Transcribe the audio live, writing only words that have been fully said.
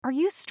Are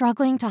you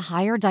struggling to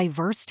hire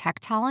diverse tech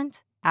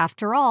talent?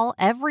 After all,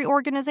 every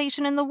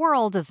organization in the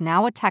world is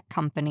now a tech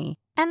company,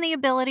 and the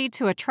ability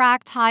to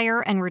attract,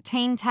 hire, and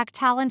retain tech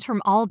talent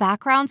from all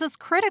backgrounds is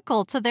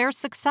critical to their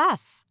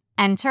success.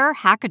 Enter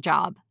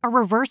Hackajob, a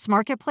reverse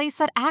marketplace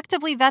that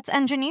actively vets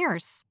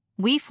engineers.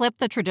 We flip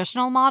the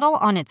traditional model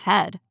on its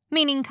head,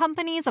 meaning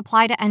companies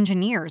apply to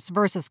engineers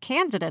versus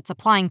candidates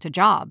applying to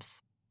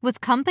jobs,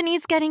 with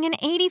companies getting an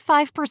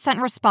 85%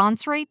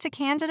 response rate to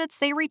candidates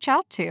they reach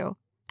out to,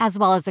 as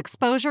well as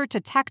exposure to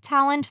tech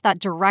talent that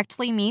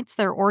directly meets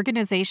their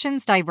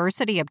organization's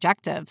diversity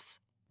objectives.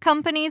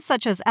 Companies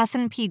such as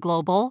S&P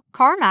Global,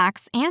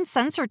 CarMax, and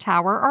Sensor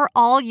Tower are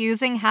all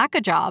using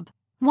Hackajob.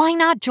 Why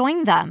not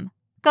join them?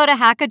 Go to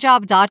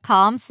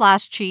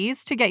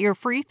hackajob.com/cheese to get your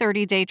free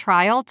 30-day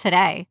trial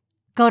today.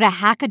 Go to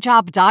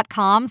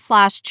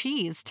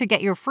hackajob.com/cheese to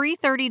get your free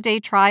 30-day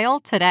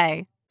trial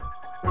today.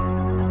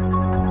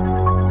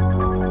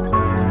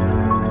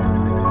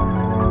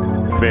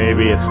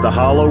 Baby, it's the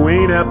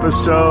Halloween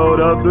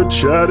episode of the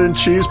Chad and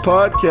Cheese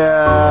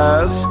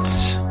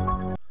Podcast.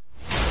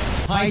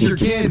 Hide your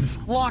kids.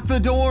 Lock the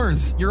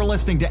doors. You're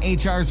listening to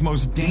HR's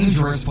most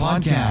dangerous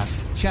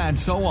podcast. Chad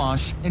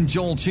Sowash and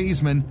Joel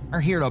Cheeseman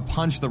are here to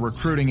punch the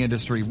recruiting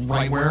industry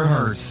right where it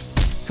hurts.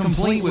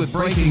 Complete with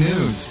breaking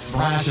news,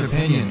 brash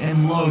opinion,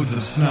 and loads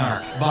of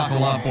snark.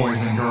 Buckle up,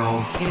 boys and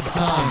girls. It's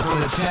time for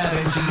the Chad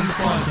and Cheese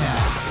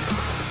Podcast.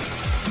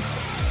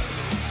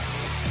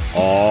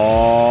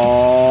 Oh,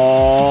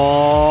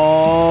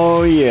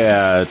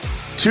 yeah.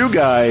 Two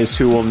guys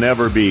who will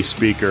never be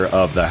Speaker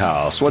of the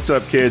House. What's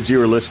up, kids?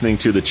 You are listening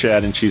to the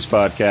Chad and Cheese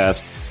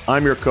Podcast.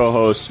 I'm your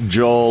co-host,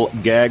 Joel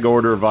Gag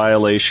Order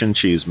Violation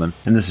Cheeseman.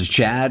 And this is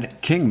Chad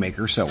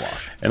Kingmaker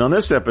Sowash. And on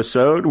this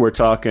episode, we're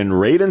talking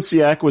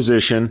Radancy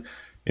acquisition,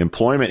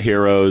 employment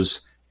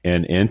heroes,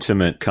 and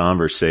intimate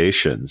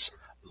conversations.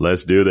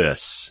 Let's do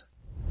this.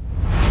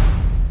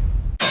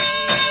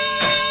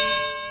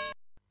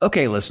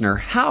 Okay, listener,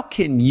 how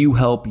can you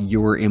help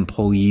your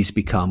employees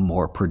become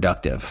more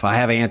productive? I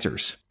have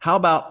answers. How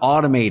about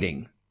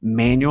automating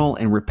manual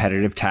and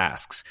repetitive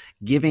tasks,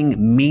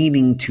 giving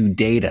meaning to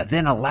data,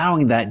 then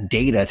allowing that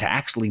data to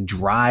actually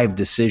drive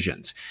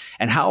decisions?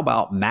 And how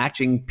about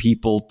matching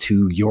people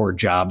to your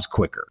jobs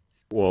quicker?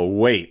 Well,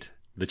 wait.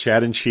 The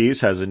Chad and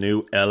Cheese has a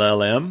new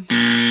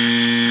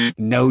LLM?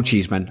 No,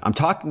 Cheeseman. I'm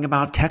talking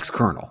about text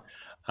kernel.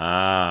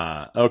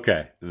 Ah,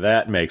 okay.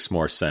 That makes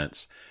more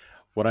sense.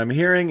 What I'm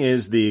hearing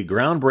is the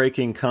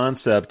groundbreaking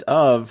concept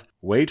of,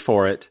 wait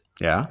for it,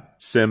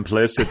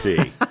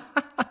 simplicity.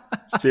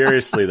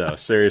 Seriously, though,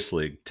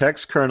 seriously.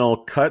 Text kernel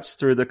cuts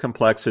through the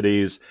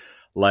complexities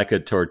like a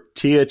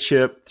tortilla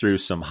chip through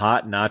some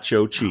hot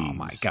nacho cheese. Oh,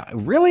 my God.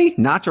 Really?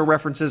 Nacho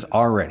references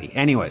already.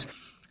 Anyways,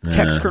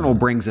 text kernel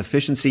brings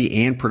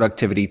efficiency and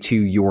productivity to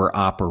your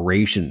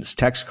operations.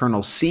 Text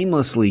kernel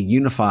seamlessly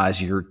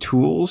unifies your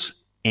tools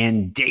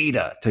and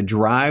data to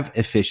drive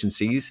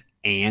efficiencies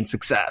and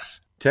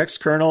success.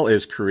 Text kernel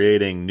is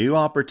creating new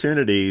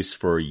opportunities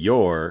for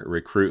your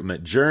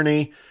recruitment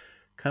journey,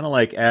 kind of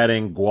like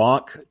adding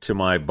guac to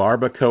my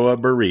barbacoa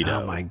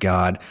burrito. Oh, my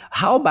God.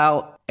 How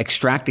about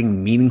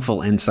extracting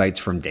meaningful insights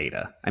from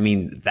data? I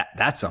mean,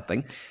 that's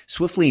something.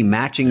 Swiftly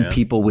matching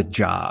people with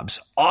jobs,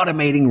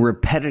 automating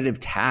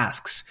repetitive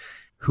tasks.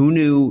 Who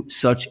knew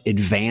such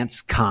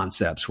advanced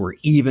concepts were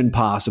even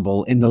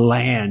possible in the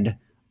land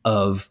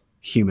of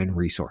human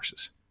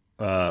resources?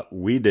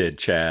 We did,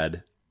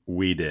 Chad.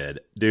 We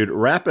did. Dude,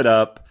 wrap it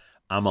up.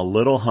 I'm a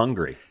little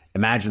hungry.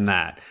 Imagine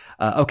that.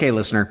 Okay,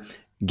 listener,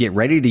 get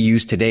ready to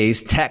use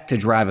today's tech to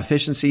drive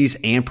efficiencies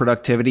and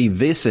productivity.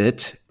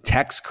 Visit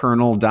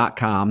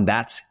textkernel.com.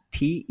 That's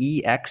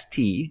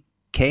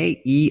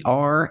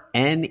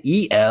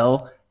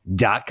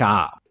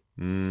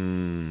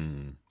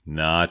TEXTKERNEL.com.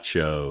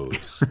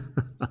 Nachos.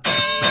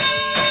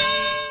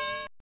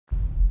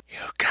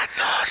 You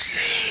cannot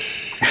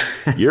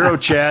leave. Euro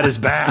Chad is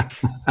back.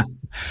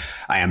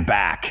 I am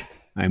back.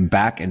 I'm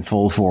back in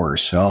full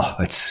force. Oh,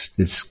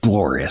 it's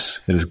glorious.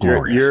 It is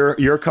glorious.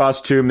 Your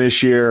costume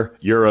this year,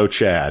 Euro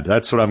Chad.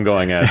 That's what I'm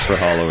going as for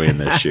Halloween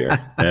this year.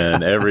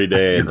 And every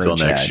day until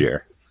next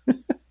year.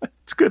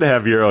 It's good to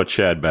have Euro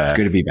Chad back. It's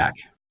good to be back.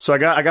 So I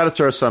got to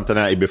throw something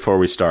at you before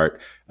we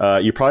start.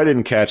 You probably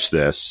didn't catch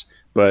this,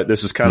 but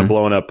this is kind of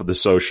blowing up the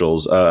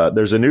socials.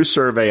 There's a new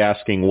survey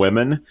asking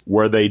women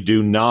where they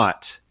do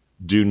not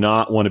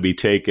want to be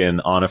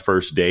taken on a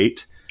first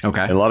date. Okay.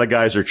 And a lot of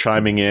guys are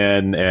chiming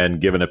in and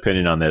giving an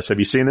opinion on this. Have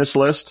you seen this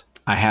list?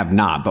 I have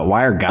not, but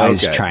why are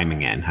guys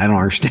chiming in? I don't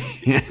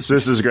understand. So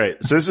this is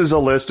great. So this is a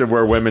list of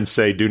where women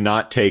say, do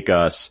not take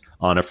us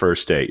on a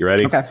first date. You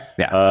ready? Okay.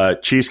 Yeah.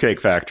 Cheesecake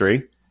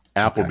Factory,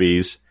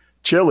 Applebee's,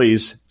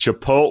 Chili's,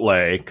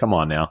 Chipotle. Come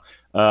on now.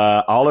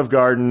 Olive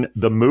Garden,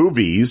 the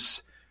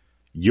movies,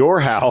 Your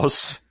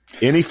House,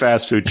 any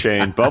fast food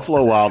chain,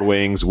 Buffalo Wild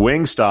Wings,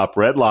 Wingstop,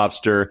 Red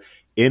Lobster,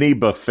 any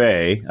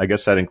buffet. I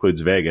guess that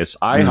includes Vegas,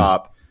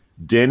 IHOP,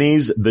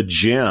 Denny's, the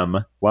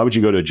gym. Why would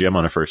you go to a gym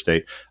on a first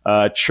date?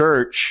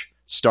 Church,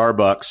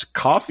 Starbucks,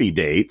 coffee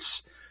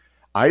dates.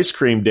 ice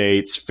cream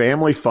dates,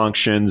 family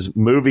functions,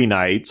 movie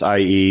nights,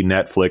 i.e.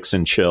 Netflix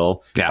and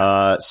chill,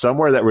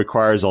 somewhere that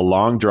requires a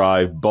long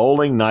drive,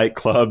 bowling,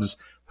 nightclubs,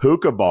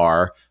 hookah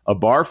bar, a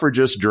bar for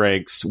just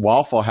drinks,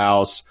 Waffle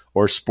House,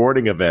 or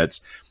sporting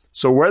events.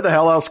 So where the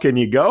hell else can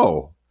you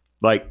go?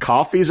 Like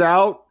coffee's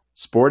out,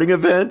 sporting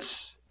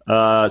events,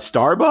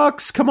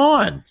 Starbucks? Come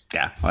on.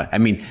 Yeah. I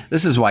mean,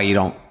 this is why you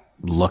don't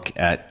look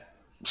at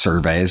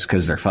surveys,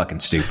 because they're fucking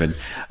stupid.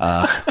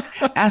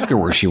 Ask her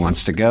where she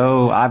wants to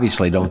go.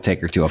 Obviously, don't take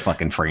her to a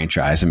fucking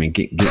franchise. I mean,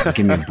 give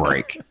me a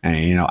break.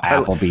 And,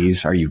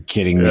 Applebee's. Are you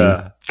kidding me?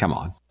 Come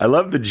on. I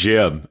love the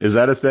gym. Is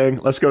that a thing?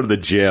 Let's go to the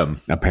gym.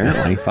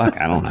 Apparently. Fuck,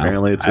 I don't know.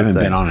 Apparently it's I haven't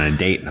been on a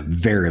date in a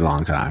very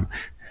long time.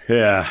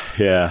 Yeah,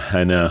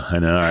 I know. All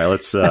right,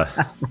 let's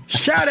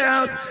shout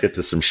out. Let's get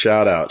to some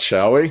shout outs,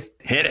 shall we?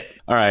 Hit it.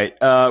 All right.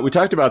 We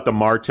talked about the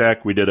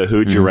MarTech. We did a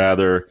Who'd You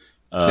Rather.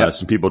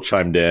 Some people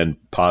chimed in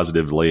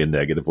positively and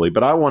negatively,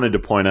 but I wanted to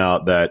point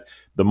out that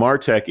the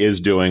MarTech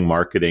is doing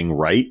marketing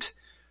right.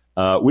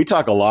 We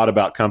talk a lot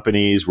about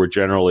companies. We're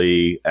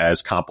generally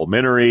as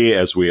complimentary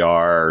as we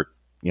are,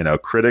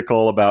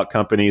 critical about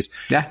companies.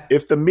 Yeah.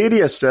 If the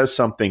media says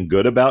something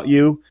good about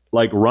you,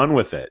 run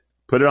with it.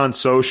 Put it on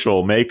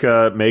social, make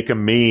a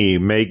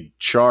meme, make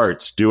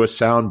charts, do a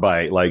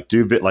soundbite,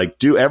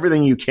 do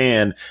everything you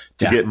can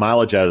to get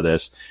mileage out of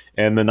this.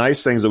 And the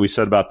nice things that we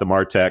said about the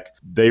MarTech,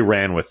 they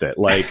ran with it.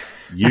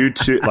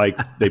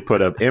 They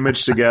put an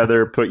image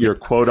together, put your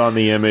quote on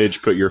the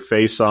image, put your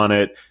face on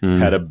it,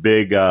 had a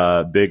big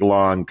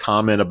long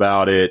comment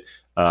about it.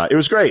 It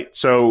was great.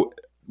 So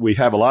we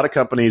have a lot of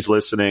companies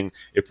listening.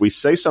 If we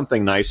say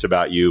something nice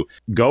about you,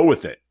 go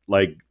with it.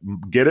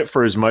 Get it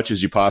for as much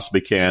as you possibly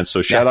can.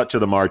 So shout out to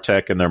the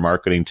MarTech and their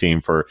marketing team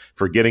for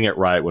getting it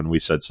right when we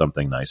said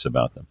something nice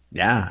about them.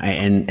 Yeah.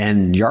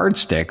 And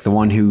Yardstick, the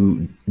one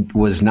who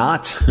was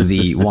not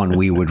the one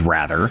we would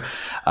rather,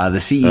 the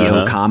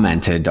CEO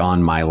commented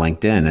on my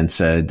LinkedIn and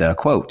said,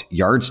 quote,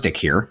 Yardstick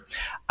here.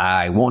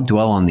 I won't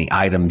dwell on the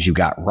items you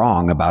got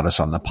wrong about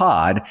us on the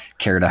pod.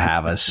 Care to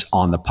have us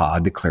on the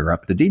pod to clear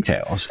up the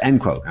details,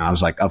 end quote. And I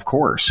was like, of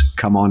course,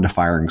 come on to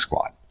Firing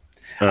Squad.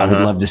 I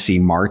would love to see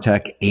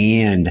MarTech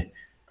and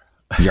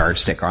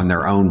Yardstick on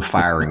their own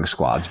firing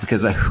squads,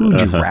 because a Who'd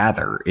You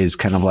Rather is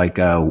kind of like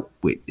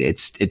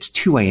it's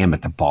 2 a.m.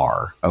 at the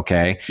bar.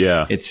 Okay.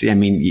 Yeah.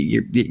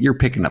 You're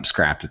picking up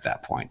scraps at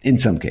that point in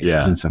some cases.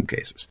 Yeah. In some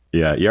cases.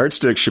 Yeah.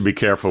 Yardstick should be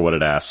careful what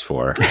it asks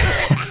for.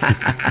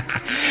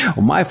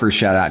 Well, my first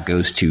shout out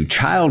goes to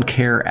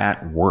childcare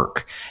at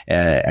work.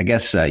 I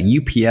guess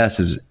UPS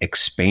is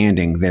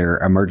expanding their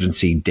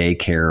emergency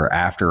daycare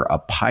after a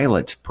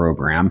pilot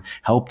program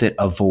helped it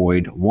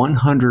avoid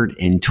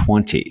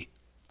 120.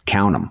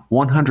 Count them,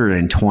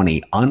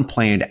 120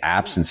 unplanned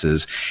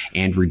absences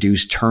and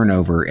reduced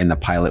turnover in the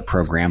pilot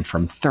program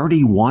from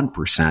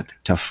 31%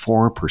 to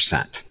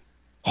 4%.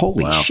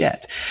 Holy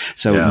shit.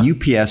 So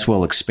UPS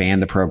will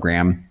expand the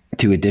program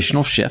to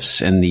additional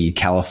shifts in the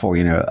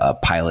California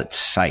pilot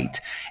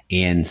site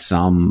and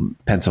some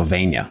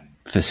Pennsylvania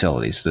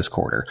facilities this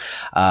quarter.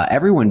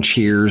 Everyone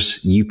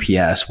cheers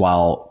UPS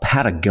while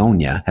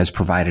Patagonia has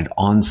provided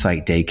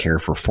on-site daycare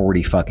for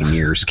 40 fucking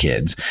years,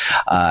 kids.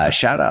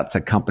 Shout out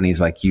to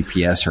companies like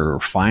UPS who are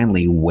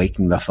finally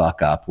waking the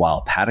fuck up,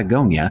 while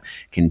Patagonia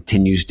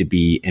continues to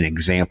be an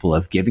example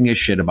of giving a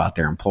shit about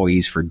their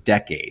employees for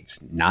decades,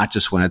 not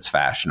just when it's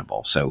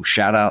fashionable. So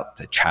shout out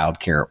to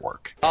childcare at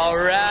work. All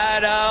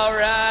right.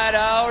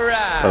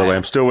 By the way,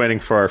 I'm still waiting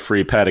for our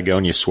free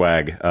Patagonia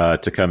swag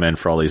to come in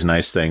for all these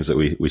nice things that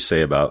we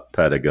say about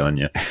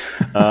Patagonia.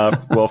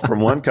 Well, from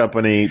one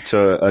company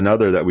to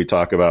another that we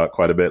talk about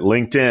quite a bit,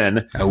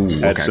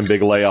 LinkedIn had some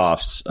big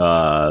layoffs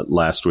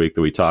last week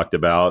that we talked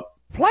about.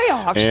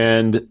 Playoffs?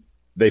 And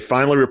they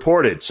finally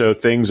reported, so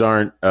things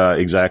aren't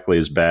exactly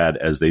as bad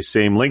as they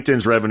seem.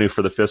 LinkedIn's revenue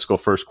for the fiscal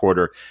first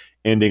quarter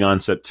ending on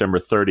September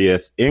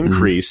 30th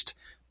increased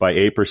by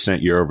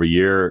 8% year over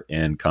year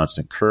in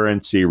constant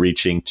currency,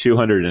 reaching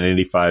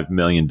 $285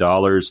 million.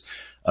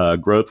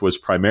 Growth was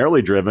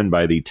primarily driven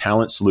by the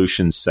talent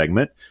solutions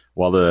segment.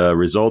 While the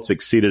results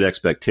exceeded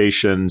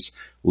expectations,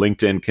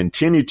 LinkedIn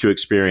continued to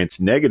experience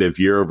negative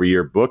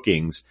year-over-year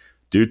bookings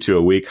due to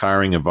a weak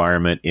hiring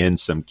environment in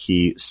some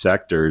key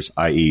sectors,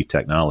 i.e.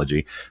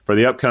 technology. For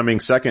the upcoming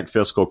second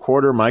fiscal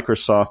quarter,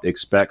 Microsoft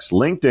expects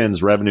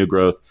LinkedIn's revenue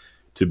growth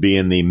to be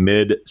in the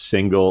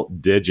mid-single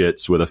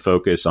digits with a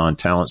focus on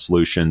talent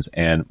solutions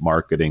and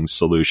marketing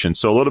solutions.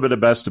 So a little bit of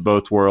best of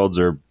both worlds,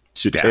 or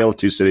tale of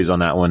two cities on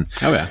that one.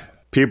 Oh, yeah.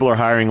 People are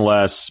hiring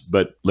less,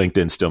 but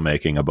LinkedIn's still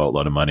making a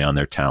boatload of money on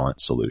their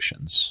talent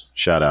solutions.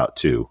 Shout out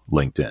to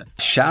LinkedIn.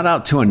 Shout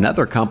out to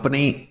another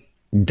company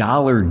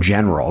Dollar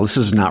General. This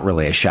is not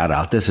really a shout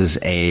out. This is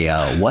a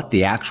what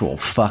the actual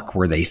fuck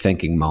were they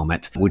thinking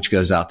moment, which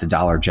goes out to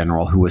Dollar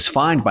General, who was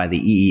fined by the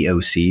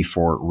EEOC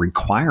for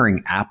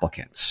requiring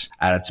applicants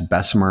at its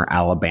Bessemer,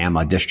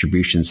 Alabama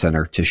distribution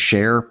center to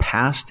share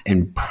past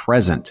and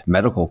present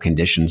medical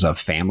conditions of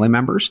family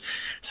members,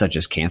 such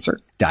as cancer,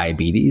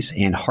 diabetes,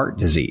 and heart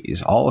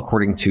disease, all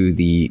according to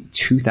the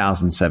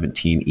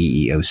 2017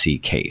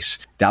 EEOC case.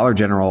 Dollar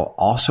General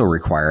also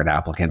required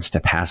applicants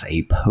to pass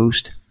a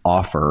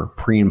post-offer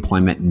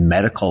pre-employment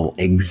medical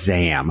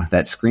exam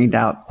that screened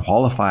out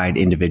qualified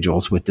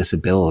individuals with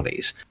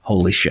disabilities.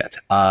 Holy shit.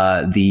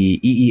 The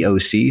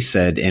EEOC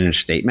said in a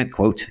statement,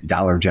 quote,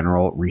 Dollar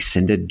General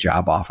rescinded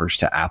job offers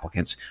to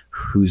applicants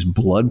whose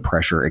blood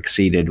pressure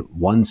exceeded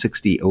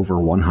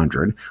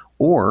 160/100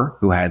 or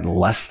who had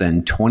less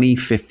than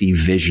 20/50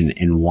 vision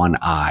in one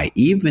eye,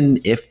 even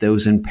if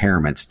those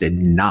impairments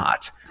did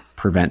not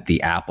prevent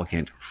the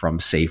applicant from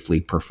safely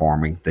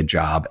performing the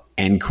job,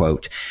 end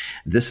quote.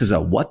 This is a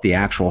what the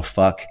actual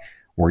fuck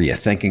were you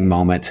thinking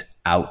moment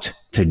out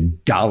to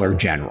Dollar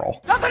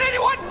General. Doesn't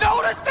anyone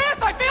notice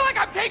this? I feel like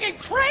I'm taking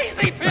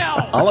crazy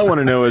pills. All I want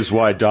to know is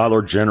why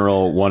Dollar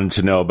General wanted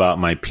to know about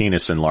my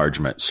penis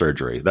enlargement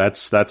surgery.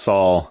 That's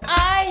all.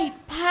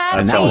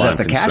 And that was at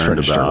the cash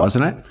register,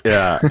 wasn't it?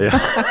 Yeah.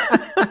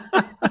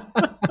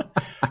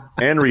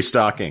 And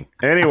restocking.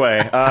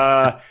 Anyway,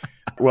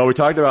 well, we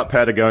talked about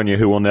Patagonia,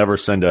 who will never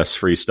send us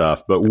free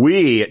stuff, but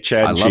we at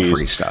Chad love Cheese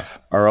free stuff.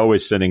 Are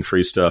always sending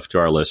free stuff to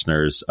our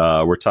listeners.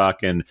 We're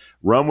talking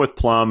rum with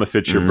plum if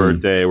it's your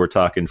birthday. We're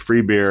talking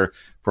free beer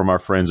from our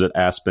friends at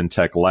Aspen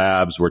Tech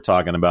Labs. We're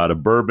talking about a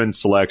bourbon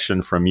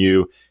selection from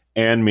you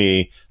and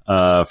me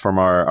from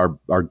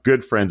our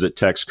good friends at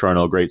Tex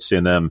Chrono. Great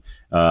seeing them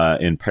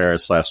in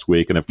Paris last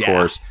week. And, of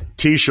course,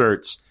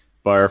 T-shirts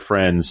by our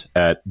friends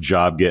at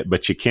JobGet.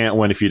 But you can't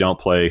win if you don't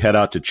play. Head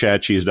out to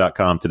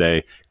chadcheese.com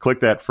today.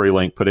 Click that free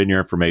link. Put in your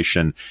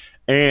information.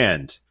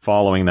 And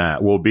following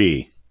that will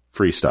be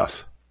free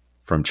stuff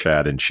from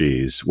Chad and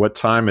Cheese. What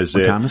time is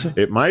it?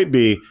 It might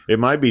be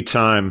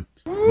time.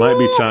 Might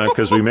be time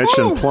because we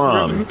mentioned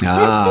plum.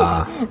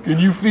 Can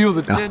you feel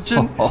the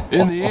tension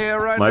in the air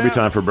right now? Might be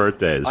time for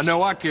birthdays. I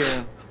know I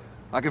can.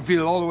 I can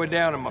feel it all the way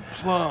down in my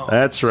plum.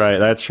 That's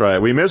right.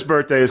 We missed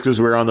birthdays because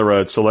we were on the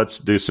road, so let's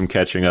do some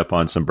catching up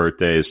on some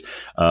birthdays.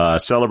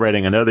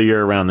 Celebrating another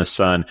year around the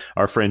sun,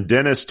 our friend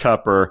Dennis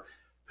Tupper,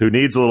 who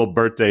needs a little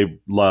birthday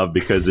love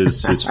because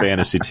his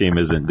fantasy team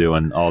isn't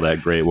doing all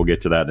that great. We'll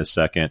get to that in a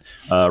second.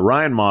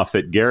 Ryan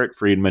Moffitt, Garrett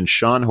Friedman,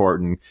 Sean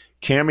Horton,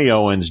 Cammie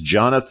Owens,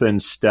 Jonathan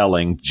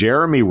Stelling,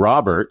 Jeremy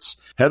Roberts,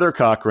 Heather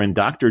Cochran,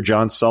 Dr.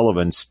 John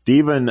Sullivan,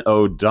 Stephen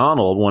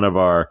O'Donnell, one of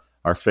our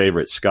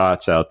favorite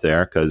Scots out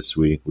there because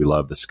we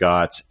love the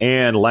Scots.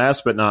 And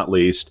last but not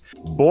least,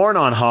 born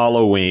on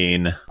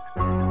Halloween.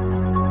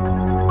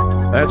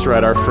 That's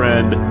right, our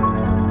friend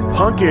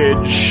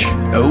Punkage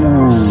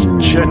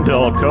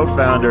Jindal,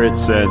 co-founder at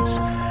Sense,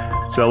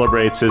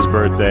 celebrates his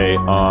birthday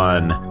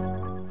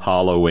on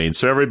Halloween.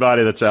 So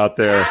everybody that's out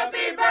there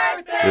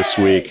this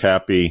week,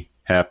 happy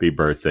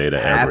birthday to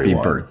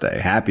everyone.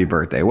 Happy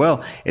birthday.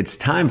 Well, it's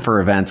time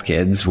for events,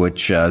 kids,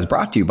 which is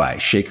brought to you by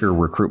Shaker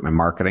Recruitment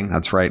Marketing.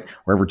 That's right.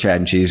 Wherever Chad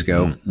and Cheese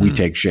go, we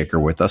take Shaker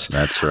with us.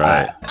 That's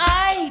right.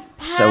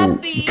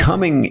 So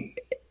coming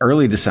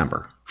early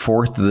December,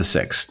 4th to the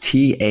 6th,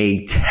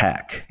 TA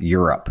Tech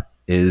Europe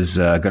is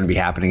going to be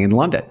happening in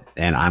London.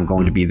 And I'm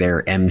going to be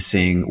there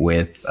emceeing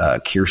with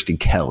Kirsty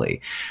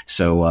Kelly.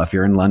 So if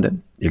you're in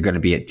London, you're going to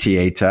be at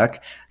TA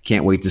Tech.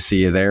 Can't wait to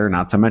see you there.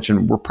 Not to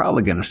mention, we're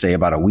probably going to stay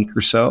about a week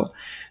or so.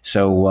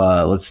 So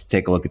let's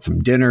take a look at some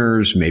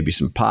dinners, maybe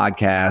some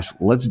podcasts.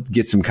 Let's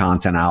get some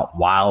content out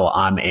while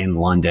I'm in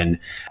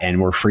London,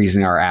 and we're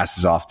freezing our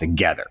asses off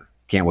together.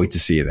 Can't wait to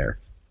see you there.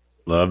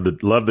 Love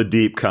the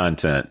deep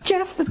content.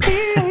 Just the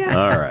bit.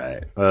 All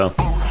right. Well,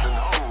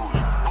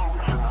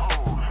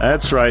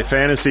 that's right.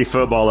 Fantasy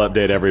football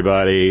update,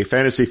 everybody.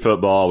 Fantasy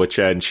football with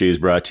Chad and Cheese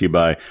brought to you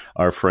by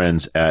our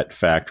friends at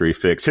Factory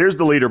Fix. Here's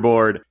the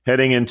leaderboard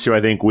heading into,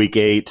 I think, week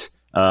 8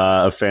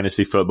 of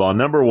fantasy football.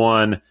 Number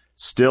 1,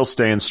 still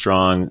staying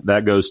strong.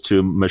 That goes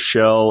to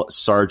Michelle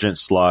Sargent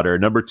Slaughter.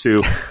 Number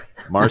 2,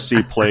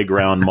 Marcy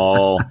Playground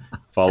Mall,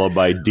 followed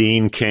by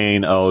Dean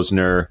Kane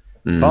Osner,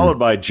 followed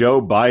by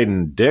Joe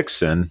Biden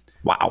Dixon.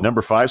 Wow.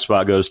 Number 5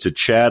 spot goes to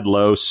Chad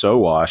Lowe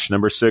Sowash.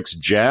 Number 6,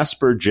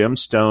 Jasper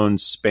Gemstone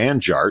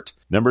Spanjart.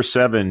 Number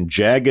 7,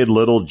 Jagged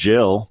Little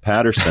Jill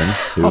Patterson,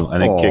 who I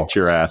think kicked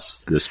your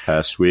ass this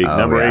past week.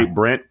 Number 8,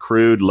 Brent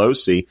Crude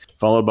Losi,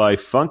 followed by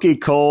Funky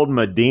Cold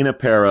Medina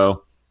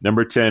Pero.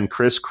 Number 10,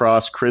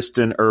 Crisscross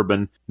Kristen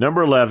Urban.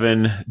 Number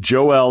 11,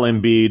 Joel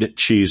Embiid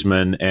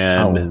Cheeseman.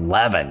 And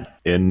 11.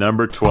 In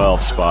number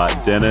 12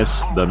 spot,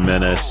 Dennis the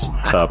Menace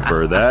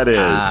Tupper. That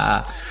is...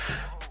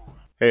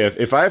 Hey,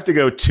 if I have to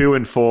go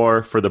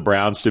 2-4 for the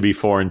Browns to be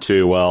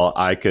 4-2, well,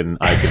 I can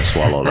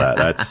swallow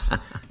that.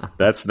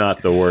 That's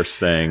not the worst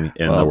thing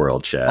in the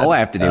world, Chad. All I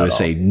have to do is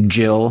say,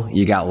 Jill,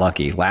 you got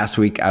lucky. Last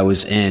week I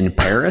was in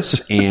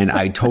Paris and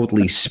I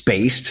totally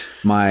spaced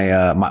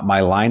my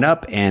my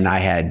lineup, and I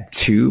had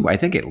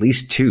at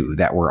least two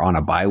that were on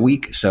a bye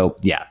week. So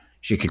yeah,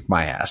 she kicked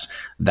my ass.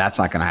 That's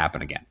not going to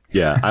happen again.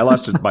 Yeah, I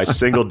lost it by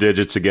single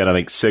digits again. I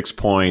think 6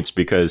 points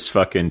because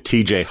fucking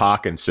TJ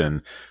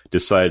Hawkinson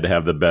decided to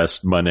have the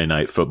best Monday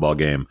Night Football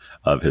game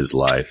of his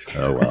life.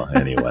 Oh, well,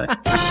 anyway.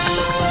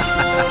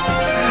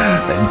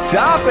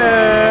 Topics!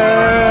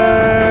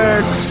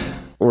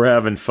 We're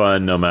having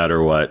fun no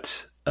matter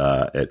what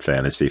at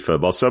Fantasy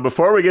Football. So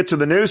before we get to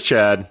the news,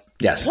 Chad.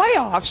 Yes.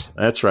 Playoffs.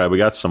 That's right. We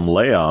got some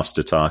layoffs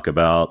to talk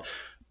about.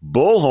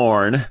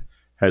 Bullhorn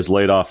has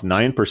laid off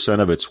 9%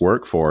 of its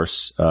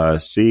workforce.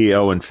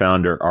 CEO and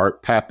founder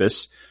Art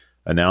Pappas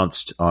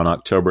announced on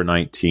October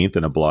 19th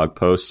in a blog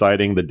post,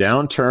 citing the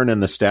downturn in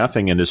the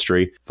staffing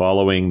industry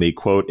following the,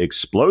 quote,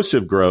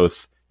 explosive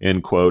growth,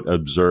 end quote,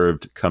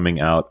 observed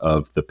coming out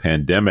of the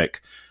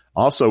pandemic.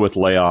 Also with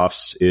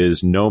layoffs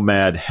is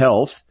Nomad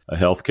Health, a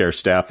healthcare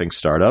staffing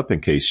startup,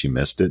 in case you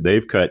missed it.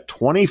 They've cut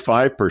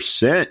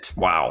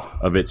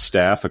 25% of its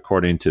staff,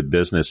 according to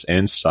Business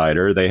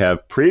Insider. They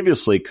have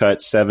previously cut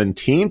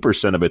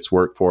 17% of its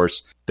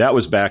workforce. That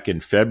was back in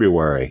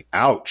February.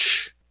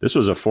 Ouch. This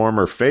was a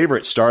former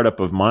favorite startup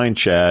of mine,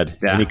 Chad.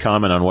 Yeah. Any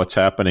comment on what's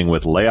happening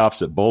with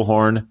layoffs at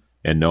Bullhorn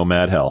and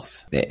Nomad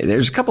Health?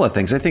 There's a couple of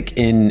things. I think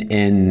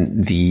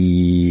in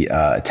the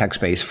tech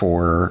space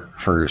for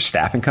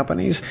staffing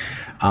companies,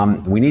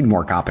 we need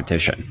more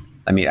competition.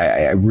 I mean,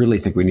 I really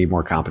think we need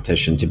more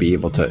competition to be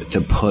able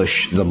to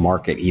push the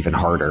market even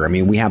harder. I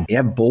mean, you have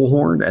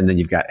Bullhorn, and then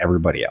you've got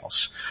everybody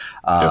else.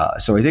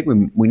 So I think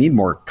we need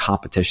more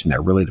competition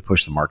there, really, to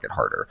push the market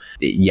harder.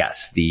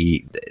 Yes,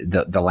 the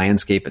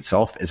landscape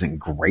itself isn't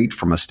great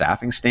from a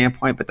staffing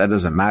standpoint, but that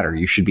doesn't matter.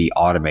 You should be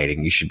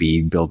automating, you should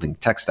be building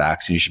tech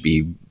stacks, and you should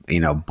be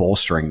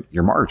bolstering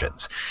your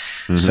margins.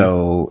 Mm-hmm.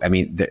 So I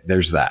mean,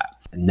 there's that.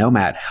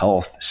 Nomad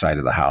Health side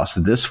of the house.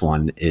 This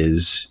one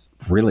is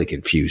really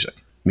confusing,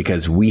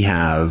 because we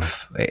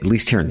have, at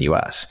least here in the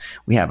U.S.,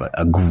 we have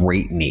a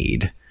great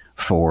need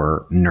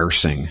for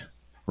nursing,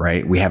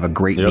 right? We have a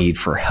great need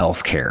for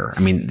healthcare. I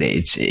mean,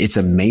 it's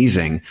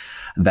amazing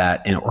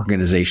that an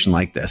organization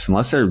like this,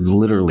 unless they're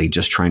literally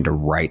just trying to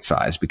right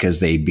size because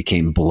they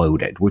became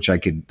bloated, which I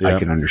could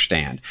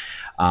understand.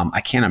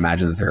 I can't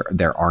imagine that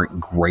there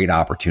aren't great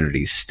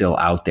opportunities still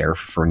out there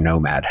for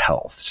Nomad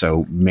Health.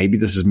 So maybe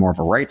this is more of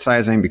a right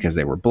sizing because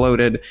they were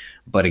bloated.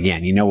 But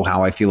again, you know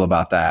how I feel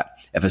about that.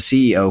 If a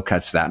CEO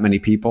cuts that many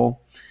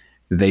people,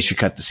 they should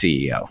cut the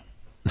CEO.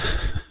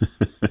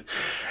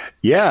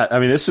 Yeah. I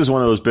mean, this is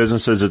one of those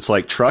businesses. It's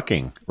like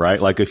trucking, right?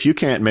 Like if you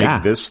can't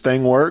make this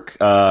thing work,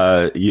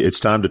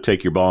 it's time to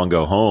take your ball and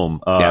go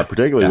home,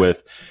 particularly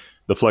with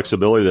the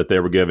flexibility that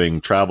they were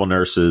giving travel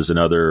nurses and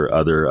other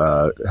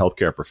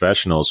healthcare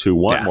professionals who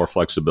want more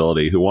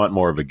flexibility, who want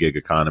more of a gig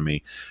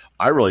economy.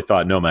 I really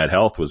thought Nomad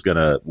Health was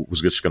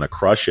just gonna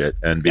crush it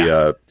and be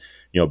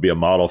be a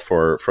model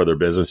for their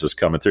businesses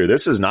coming through.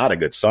 This is not a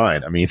good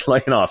sign. I mean,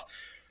 laying off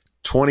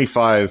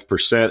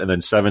 25% and then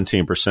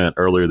 17%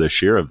 earlier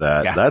this year of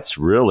that, that's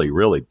really,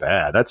 really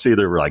bad. That's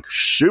either like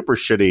super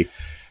shitty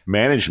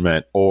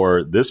management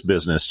or this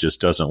business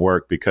just doesn't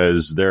work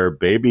because they're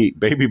baby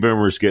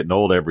boomers getting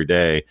old every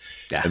day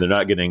and they're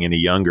not getting any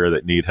younger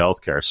that need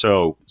healthcare.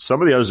 So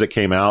some of the others that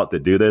came out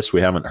that do this, we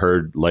haven't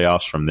heard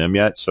layoffs from them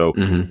yet. So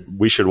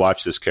we should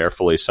watch this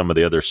carefully. Some of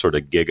the other sort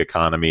of gig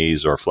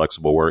economies or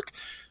flexible work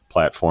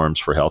platforms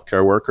for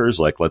healthcare workers,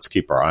 like let's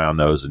keep our eye on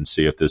those and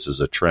see if this is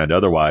a trend.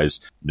 Otherwise,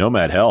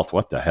 Nomad Health,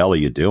 what the hell are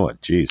you doing?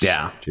 Jeez.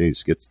 Yeah.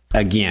 Jeez.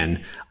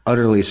 Again,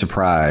 utterly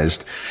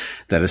surprised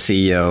that a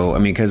CEO, I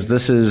mean, because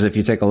this is, if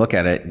you take a look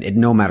at it,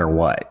 no matter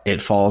what, it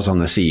falls on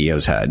the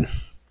CEO's head,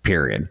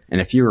 period.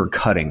 And if you're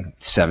cutting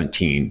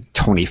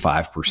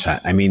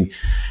 25%, I mean,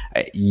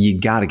 you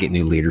got to get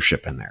new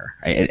leadership in there.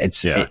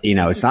 It's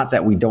not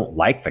that we don't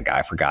like the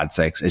guy, for God's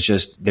sakes. It's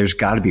just there's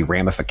got to be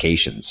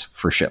ramifications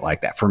for shit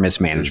like that, for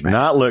mismanagement. Does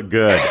not look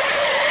good.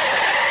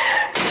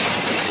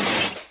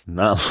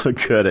 Not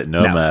look good at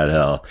Nomad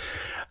Health.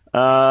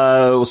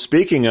 Well,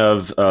 speaking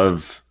of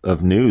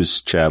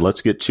news, Chad,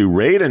 let's get to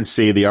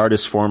Radancy, the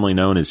artist formerly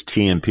known as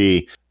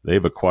TMP.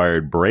 They've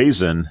acquired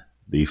Brazen,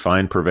 the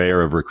fine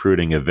purveyor of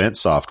recruiting event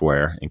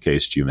software, in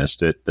case you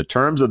missed it. The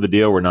terms of the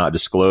deal were not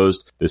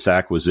disclosed. This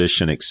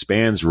acquisition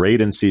expands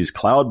Radancy's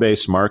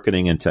cloud-based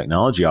marketing and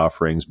technology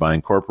offerings by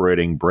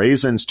incorporating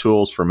Brazen's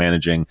tools for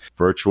managing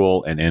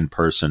virtual and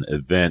in-person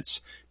events,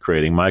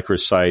 creating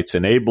microsites,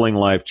 enabling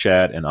live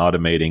chat, and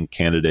automating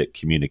candidate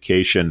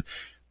communication.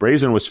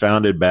 Brazen was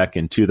founded back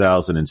in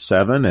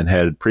 2007 and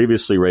had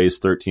previously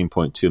raised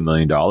 $13.2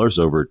 million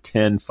over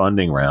 10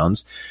 funding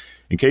rounds.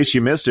 In case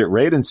you missed it,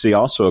 Radancy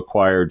also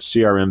acquired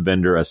CRM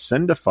vendor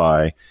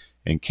Ascendify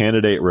and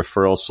candidate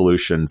referral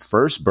solution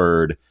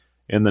Firstbird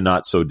in the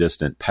not so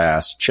distant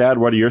past. Chad,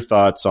 what are your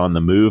thoughts on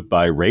the move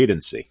by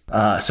Radancy?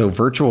 So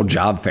virtual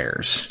job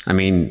fairs. I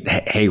mean,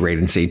 hey,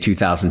 Radancy,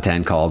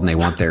 2010 called and they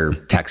want their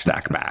tech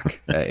stack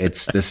back.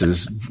 This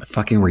is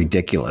fucking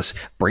ridiculous.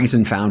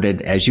 Brazen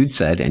founded, as you'd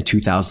said, in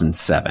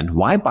 2007.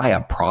 Why buy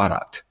a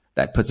product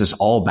that puts us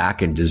all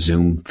back into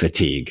Zoom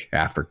fatigue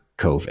after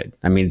COVID?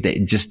 I mean,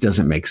 it just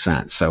doesn't make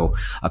sense. So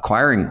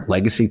acquiring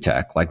legacy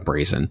tech like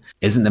Brazen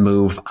isn't the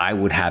move I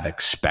would have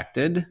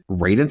expected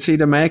Radancy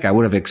to make. I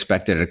would have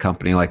expected a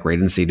company like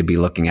Radancy to be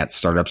looking at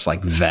startups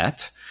like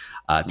Vet,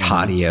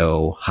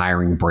 Tadio,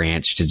 Hiring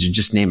Branch, to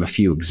just name a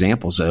few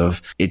examples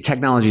of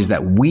technologies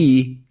that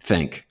we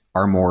think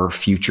are more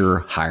future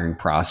hiring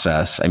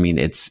process. I mean,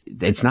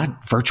 it's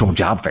not virtual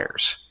job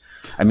fairs.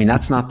 I mean,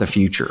 that's not the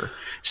future.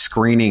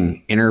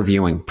 Screening,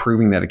 interviewing,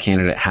 proving that a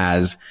candidate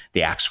has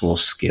the actual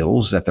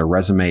skills that their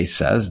resume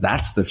says,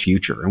 that's the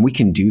future. And we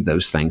can do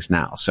those things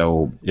now.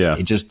 So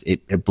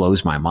it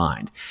blows my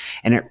mind.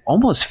 And it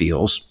almost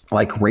feels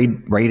like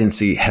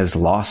Radancy has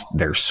lost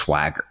their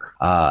swagger.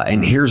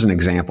 And here's an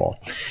example.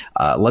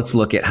 Let's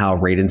look at how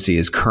Radancy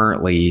is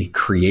currently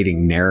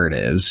creating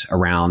narratives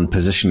around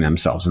positioning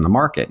themselves in the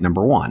market.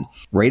 Number one,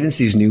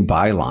 Radancy's new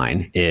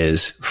byline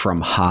is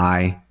from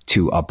high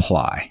to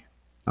apply.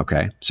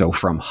 Okay. So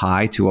from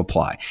high to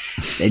apply.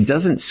 It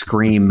doesn't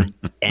scream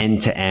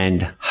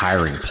end-to-end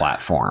hiring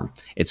platform.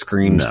 It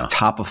screams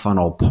top of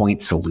funnel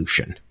point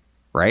solution.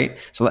 Right.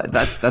 So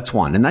that's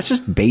one. And that's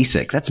just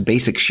basic. That's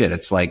basic shit.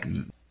 It's like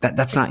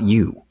that's not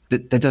you.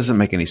 That doesn't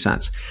make any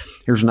sense.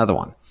 Here's another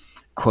one.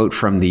 Quote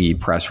from the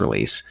press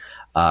release.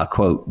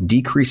 Quote,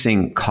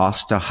 decreasing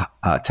cost to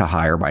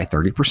hire by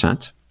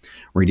 30%,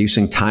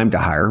 reducing time to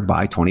hire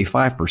by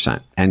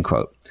 25%, end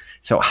quote.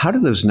 So how do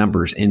those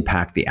numbers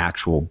impact the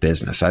actual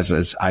business?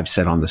 As I've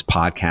said on this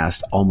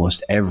podcast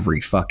almost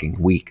every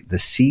fucking week, the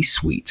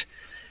C-suite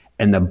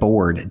and the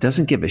board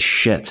doesn't give a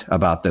shit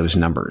about those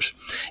numbers.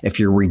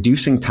 If you're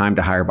reducing time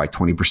to hire by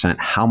 20%,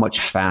 how much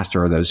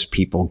faster are those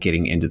people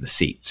getting into the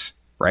seats,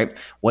 right?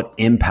 What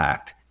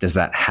impact does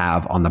that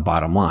have on the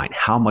bottom line?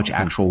 How much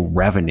actual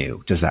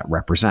revenue does that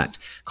represent?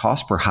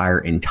 Cost per hire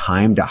and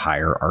time to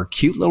hire are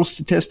cute little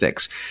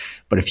statistics.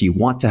 But if you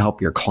want to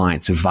help your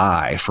clients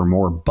vie for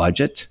more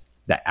budget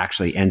that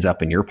actually ends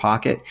up in your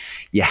pocket,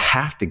 you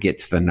have to get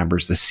to the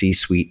numbers the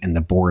C-suite and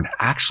the board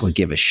actually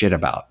give a shit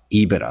about: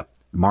 EBITDA,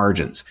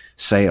 margins,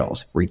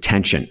 sales,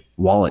 retention,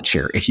 wallet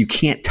share. If you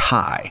can't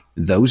tie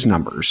those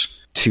numbers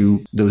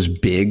to those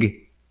big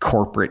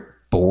corporate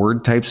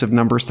board types of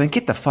numbers, then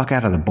get the fuck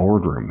out of the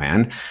boardroom,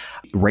 man.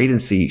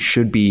 Radancy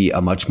should be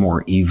a much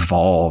more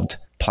evolved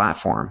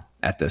platform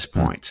at this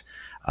point.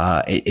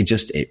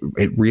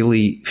 It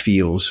really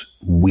feels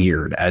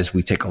weird as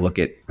we take a look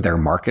at their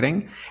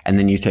marketing, and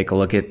then you take a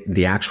look at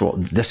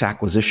this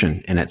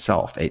acquisition in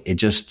itself.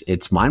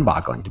 It's mind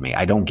boggling to me.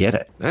 I don't get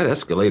it. That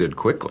escalated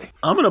quickly.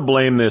 I'm going to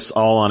blame this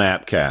all on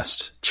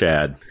Appcast,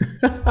 Chad.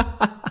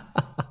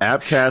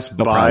 Appcast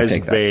buys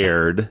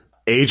Baird.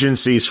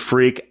 Agencies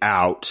freak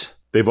out.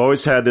 They've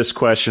always had this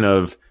question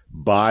of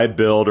buy,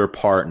 build, or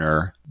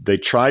partner. They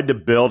tried to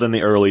build in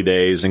the early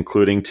days,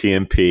 including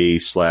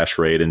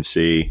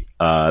TMP/Radancy.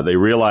 They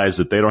realized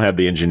that they don't have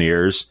the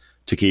engineers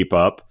to keep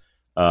up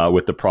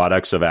with the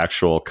products of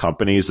actual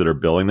companies that are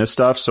building this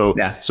stuff. So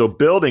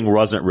building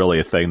wasn't really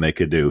a thing they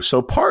could do.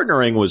 So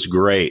partnering was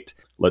great.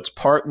 Let's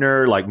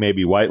partner, like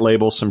maybe white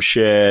label some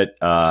shit.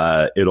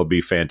 It'll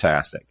be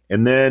fantastic.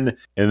 And then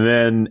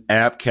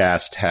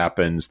Appcast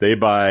happens. They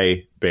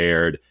buy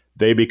Baird.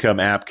 They become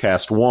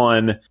Appcast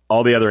One.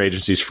 All the other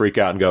agencies freak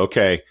out and go,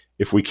 okay,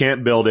 if we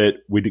can't build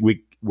it,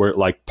 we're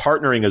like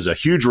partnering is a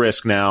huge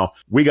risk now.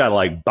 We got to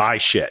like buy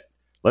shit.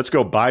 Let's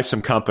go buy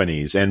some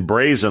companies. And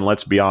Brazen,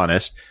 let's be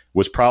honest,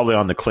 was probably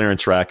on the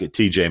clearance rack at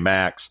TJ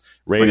Maxx.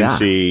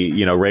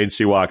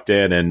 Radancy walked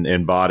in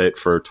and bought it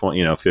for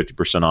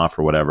 50% off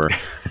or whatever.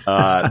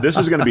 This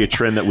is going to be a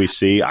trend that we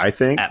see, I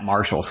think, at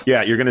Marshalls.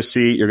 Yeah, you're going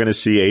to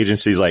see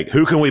agencies like,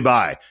 who can we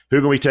buy?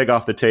 Who can we take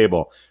off the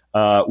table?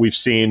 We've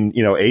seen,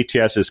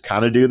 ATSs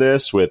kind of do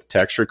this with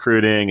text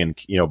recruiting and,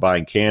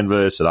 buying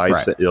Canvas and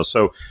ICE. Right.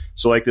 So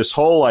like this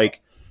whole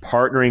like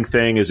partnering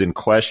thing is in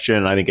question.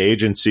 And I think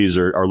agencies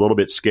are a little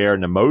bit scared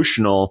and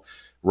emotional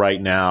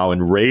right now.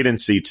 And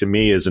Radancy to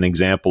me is an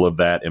example of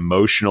that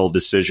emotional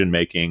decision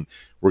making.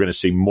 We're going to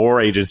see more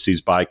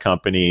agencies buy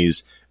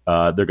companies.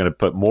 They're going to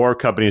put more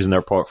companies in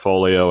their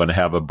portfolio and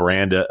have a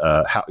brand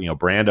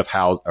of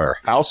house or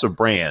house of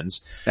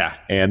brands. Yeah.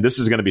 And this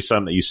is going to be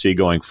something that you see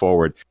going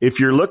forward. If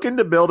you're looking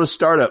to build a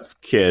startup,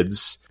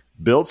 kids,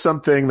 build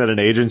something that an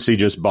agency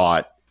just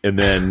bought and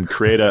then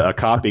create a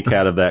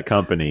copycat of that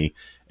company.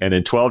 And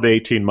in 12 to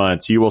 18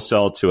 months, you will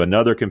sell to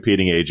another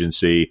competing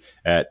agency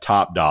at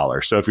top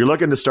dollar. So if you're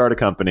looking to start a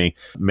company,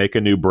 make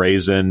a new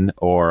Brazen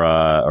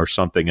or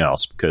something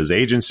else, because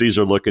agencies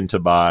are looking to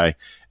buy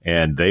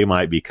and they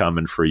might be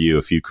coming for you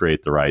if you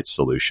create the right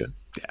solution.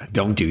 Yeah,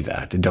 don't do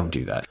that. Don't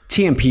do that.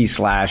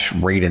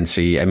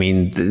 TMP/Radancy. I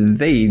mean,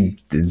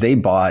 they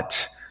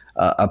bought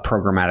a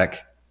programmatic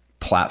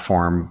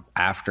platform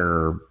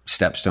after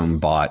Stepstone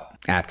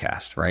bought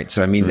Appcast, right?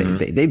 So I mean,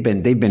 they've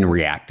been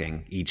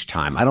reacting each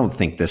time. I don't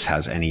think this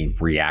has any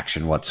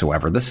reaction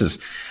whatsoever. This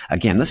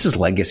is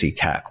legacy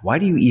tech. Why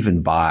do you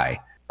even buy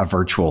a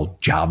virtual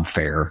job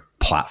fair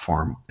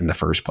platform in the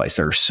first place?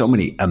 There are so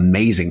many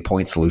amazing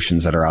point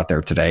solutions that are out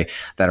there today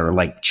that are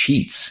like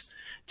cheats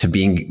to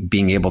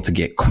being able to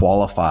get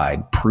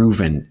qualified,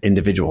 proven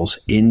individuals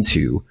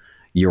into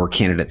your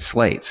candidate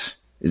slates.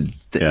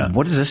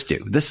 What does this do?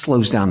 This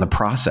slows down the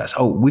process.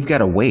 Oh, we've got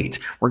to wait.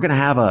 We're going to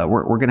have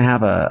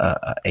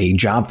a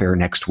job fair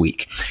next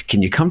week.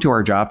 Can you come to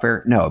our job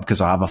fair? No, because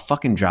I'll have a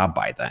fucking job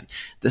by then.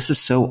 This is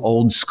so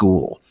old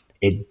school.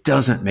 It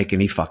doesn't make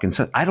any fucking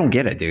sense. I don't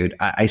get it, dude.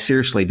 I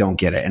seriously don't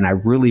get it. And I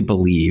really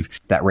believe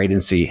that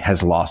Radancy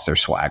has lost their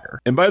swagger.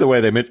 And by the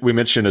way, we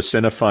mentioned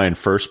Acinify and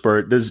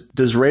FirstBird.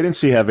 Does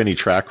Radancy have any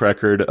track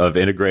record of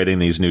integrating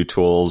these new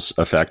tools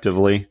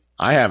effectively?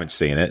 I haven't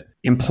seen it.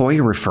 Employee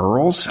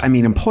referrals? I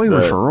mean,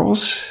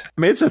 referrals?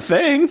 I mean, it's a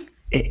thing.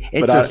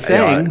 It's a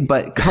thing,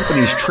 but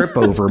companies trip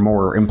over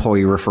more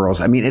employee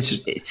referrals. I mean,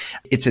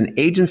 it's an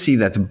agency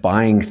that's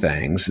buying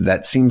things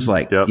that seems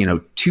like,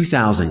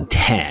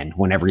 2010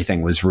 when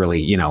everything was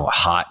really,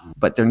 hot,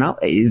 but they're not.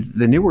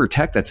 The newer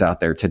tech that's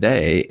out there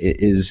today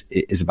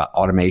is about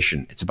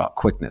automation. It's about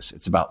quickness.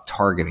 It's about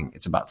targeting.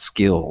 It's about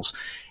skills,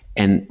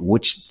 and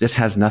which this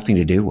has nothing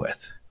to do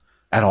with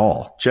at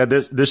all. Chad,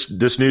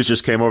 this news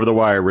just came over the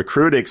wire.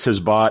 Recruitix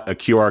has bought a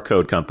QR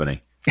code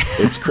company.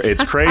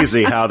 It's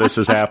crazy how this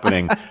is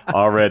happening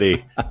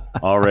already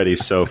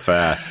so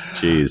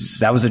fast. Jeez.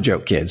 That was a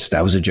joke, kids.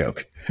 That was a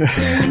joke.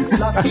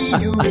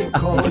 Let's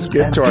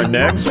get to our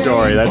next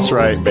story. That's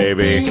right,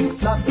 baby.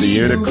 The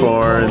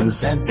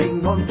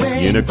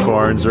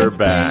unicorns are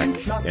back,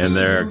 and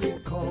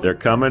they're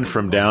coming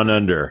from down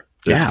under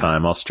this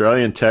time.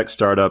 Australian tech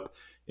startup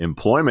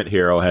Employment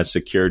Hero has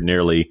secured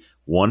nearly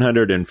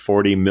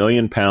 £140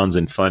 million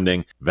in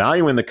funding,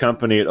 valuing the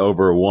company at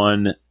over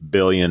 £1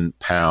 billion.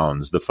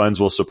 The funds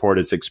will support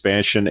its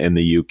expansion in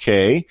the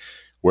UK,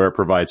 where it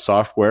provides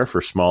software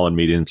for small and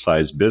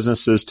medium-sized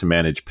businesses to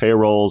manage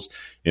payrolls,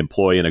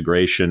 employee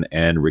integration,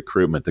 and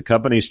recruitment. The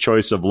company's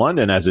choice of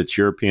London as its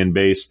European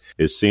base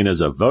is seen as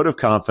a vote of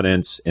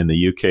confidence in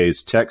the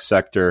UK's tech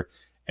sector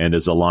and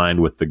is aligned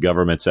with the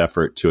government's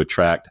effort to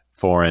attract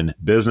foreign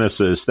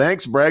businesses.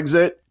 Thanks,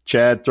 Brexit.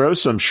 Chad, throw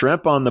some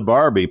shrimp on the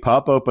Barbie,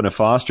 pop open a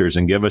Foster's,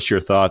 and give us your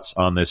thoughts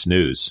on this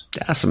news.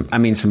 Yeah, some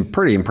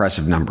pretty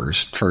impressive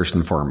numbers, first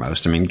and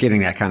foremost. I mean,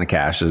 getting that kind of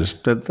cash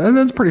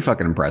that's pretty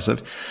fucking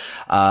impressive.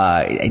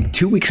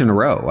 2 weeks in a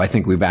row, I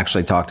think we've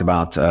actually talked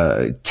about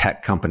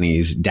tech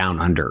companies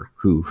down under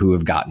who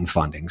have gotten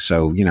funding.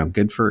 So,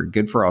 good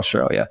for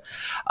Australia.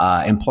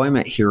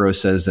 Employment Hero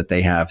says that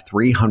they have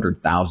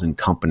 300,000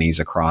 companies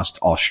across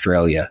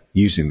Australia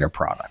using their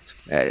product.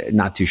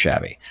 Not too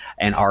shabby.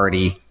 And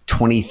already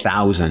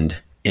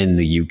 20,000 in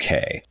the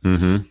UK.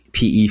 Mm-hmm.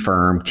 PE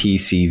firm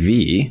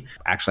TCV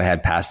actually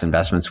had past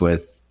investments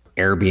with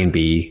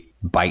Airbnb,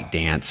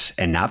 ByteDance,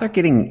 and now they're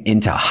getting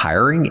into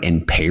hiring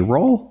and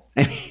payroll.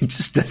 I mean, it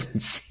just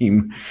doesn't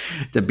seem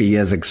to be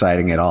as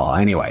exciting at all.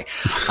 Anyway,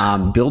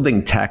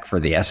 building tech for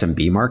the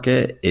SMB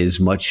market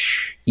is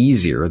much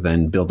easier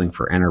than building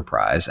for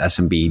enterprise.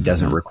 SMB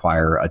doesn't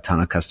require a ton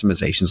of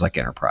customizations like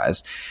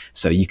enterprise.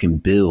 So you can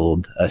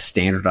build a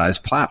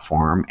standardized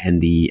platform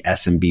and the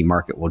SMB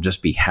market will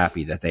just be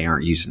happy that they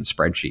aren't using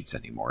spreadsheets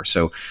anymore.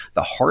 So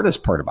the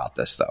hardest part about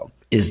this, though,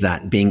 is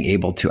that being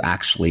able to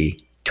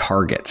actually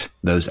target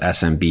those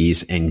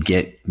SMBs and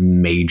get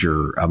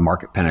major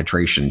market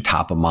penetration,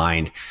 top of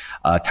mind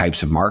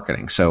types of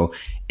marketing. So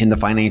in the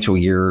financial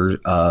year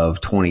of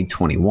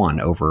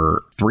 2021,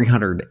 over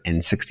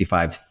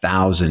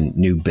 365,000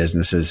 new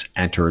businesses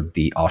entered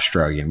the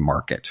Australian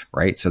market,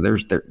 right? So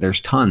there's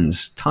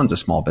tons of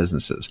small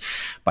businesses.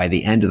 By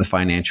the end of the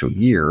financial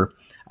year,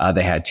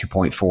 they had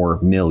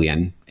 2.4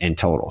 million in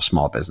total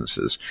small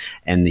businesses.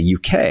 In the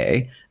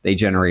UK, they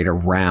generate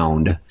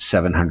around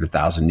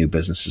 700,000 new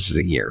businesses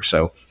a year.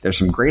 So there's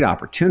some great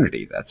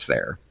opportunity that's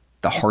there.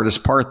 The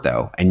hardest part,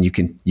 though, and you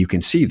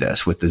can see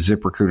this with the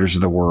ZipRecruiters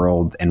of the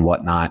world and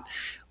whatnot,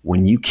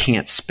 when you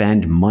can't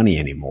spend money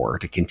anymore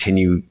to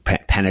continue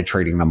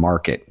penetrating the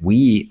market,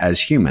 we as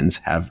humans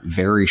have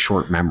very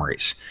short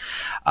memories.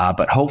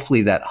 But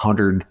hopefully that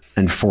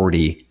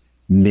 140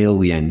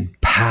 million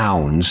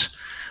pounds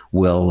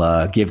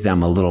will give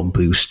them a little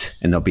boost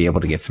and they'll be able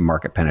to get some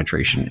market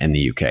penetration in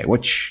the UK,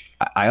 which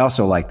I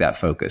also like that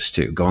focus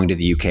too, going to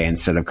the UK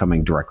instead of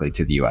coming directly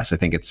to the US. I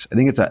think it's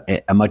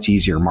a much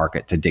easier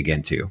market to dig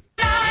into.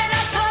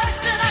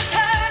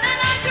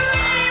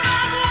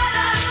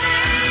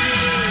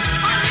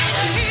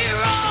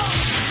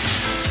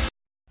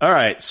 All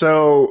right.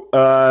 So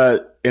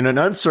in an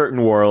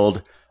uncertain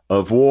world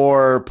of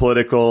war,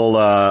 political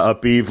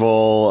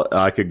upheaval,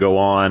 I could go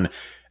on,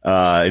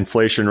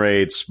 inflation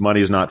rates,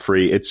 money's not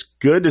free. It's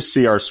good to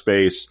see our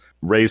space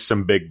raise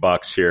some big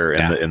bucks here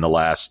in the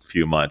last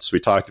few months. We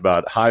talked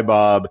about Hi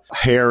Bob,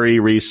 Harry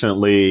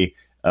recently,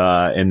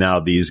 and now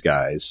these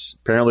guys.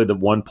 Apparently the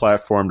one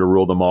platform to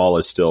rule them all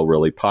is still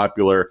really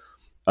popular.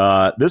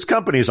 this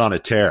company's on a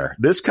tear.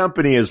 This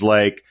company is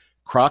like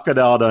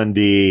Crocodile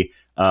Dundee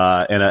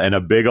and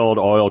a big old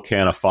oil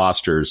can of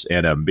Foster's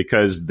in them,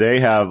 because they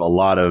have a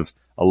lot of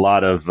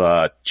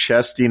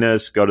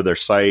chestiness. Go to their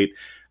site.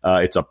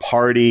 It's a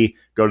party.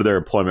 Go to their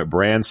employment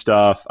brand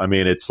stuff. I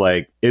mean, it's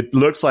like, it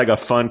looks like a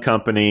fun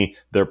company.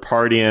 They're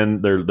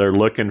partying. They're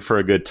looking for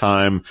a good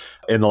time.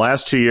 In the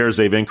last 2 years,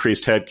 they've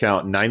increased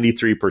headcount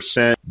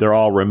 93%. They're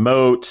all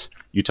remote.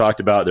 You talked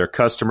about their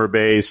customer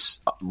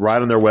base.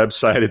 Right on their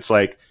website, it's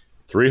like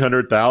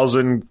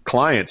 300,000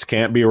 clients.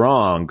 Can't be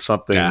wrong.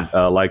 Something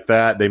like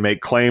that. They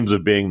make claims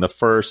of being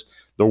the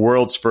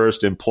world's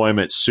first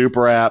employment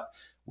super app,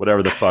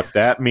 whatever the fuck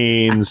that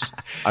means.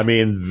 I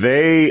mean,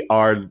 they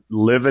are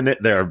living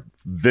it. They're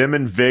vim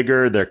and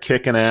vigor. They're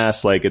kicking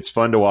ass. Like, it's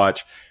fun to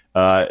watch.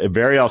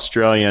 Very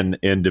Australian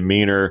in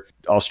demeanor.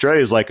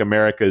 Australia is like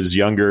America's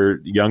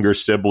younger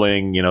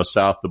sibling,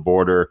 south of the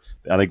border.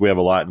 I think we have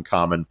a lot in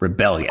common.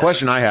 Rebellious. The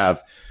question I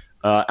have,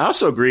 I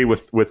also agree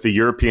with the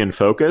European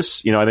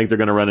focus. I think they're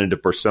going to run into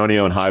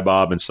Personio and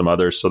HiBob and some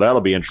others. So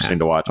that'll be interesting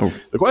to watch. Oh.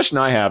 The question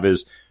I have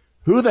is,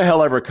 who the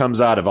hell ever comes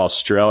out of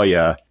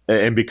Australia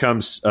and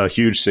becomes a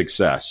huge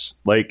success?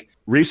 Like,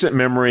 recent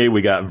memory,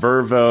 we got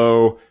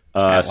Vervo,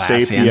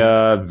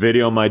 Sapia,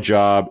 Video My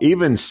Job,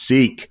 even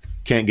Seek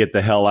can't get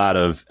the hell out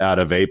of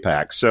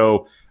APAC.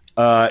 So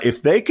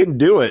if they can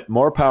do it,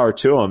 more power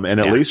to them. And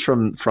at least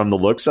from the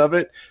looks of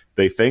it,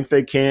 they think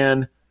they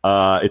can.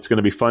 It's going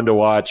to be fun to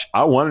watch.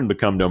 I want them to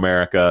come to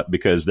America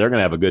because they're going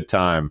to have a good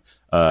time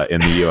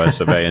in the US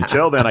of A.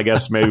 Until then, I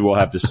guess maybe we'll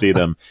have to see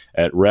them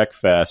at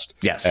RecFest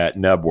at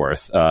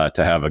Nebworth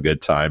to have a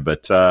good time.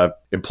 But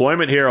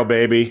employment hero,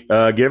 baby.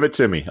 Give it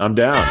to me. I'm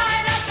down.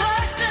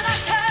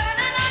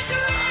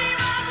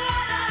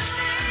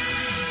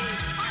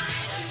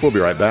 We'll be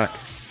right back.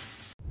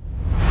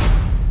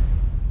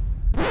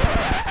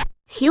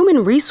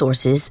 Human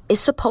resources is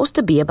supposed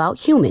to be about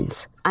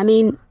humans. I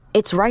mean,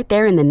 it's right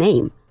there in the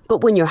name.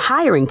 But when your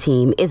hiring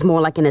team is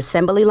more like an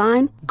assembly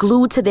line,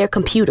 glued to their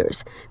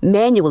computers,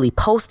 manually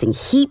posting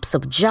heaps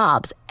of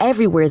jobs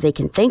everywhere they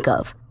can think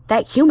of,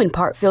 that human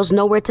part feels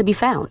nowhere to be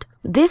found.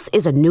 This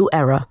is a new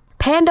era.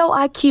 Pando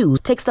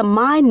IQ takes the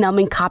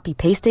mind-numbing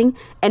copy-pasting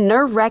and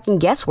nerve-wracking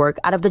guesswork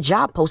out of the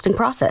job posting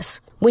process.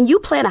 When you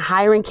plan a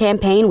hiring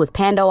campaign with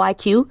Pando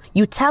IQ,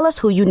 you tell us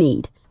who you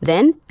need.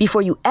 Then,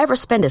 before you ever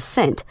spend a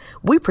cent,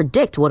 we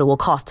predict what it will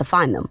cost to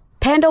find them.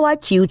 Pando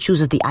IQ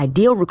chooses the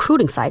ideal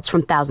recruiting sites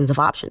from thousands of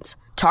options,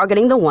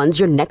 targeting the ones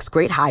your next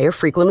great hire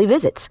frequently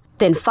visits,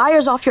 then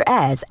fires off your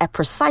ads at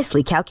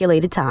precisely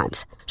calculated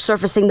times,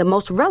 surfacing the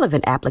most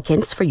relevant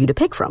applicants for you to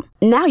pick from.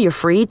 Now you're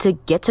free to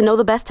get to know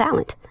the best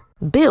talent,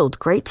 build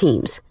great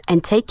teams,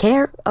 and take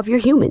care of your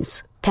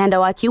humans.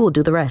 Pando IQ will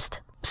do the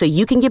rest, so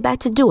you can get back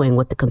to doing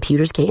what the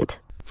computers can't.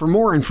 For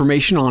more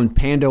information on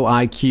Pando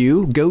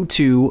IQ, go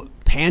to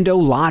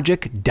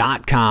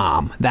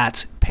pandologic.com.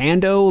 That's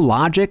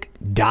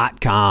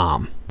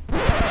pandologic.com.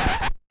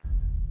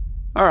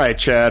 All right,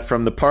 Chad,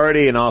 from the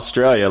party in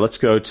Australia, let's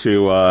go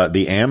to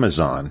the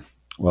Amazon.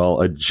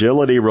 Well,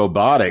 Agility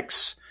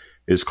Robotics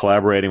is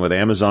collaborating with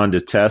Amazon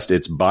to test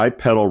its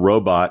bipedal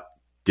robot,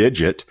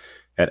 Digit,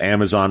 at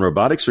Amazon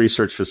Robotics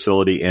Research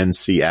Facility in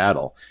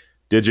Seattle.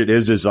 Digit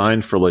is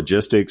designed for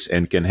logistics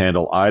and can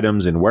handle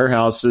items in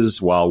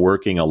warehouses while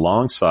working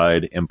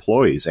alongside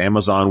employees.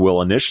 Amazon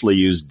will initially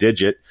use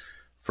Digit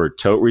for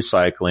tote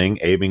recycling,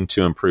 aiming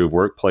to improve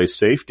workplace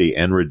safety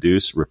and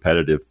reduce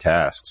repetitive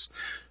tasks.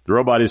 The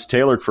robot is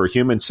tailored for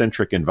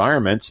human-centric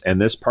environments, and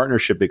this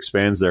partnership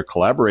expands their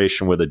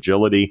collaboration with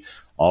Agility,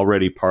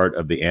 already part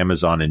of the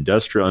Amazon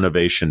Industrial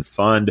Innovation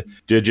Fund.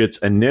 Digit's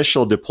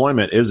initial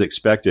deployment is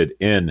expected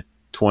in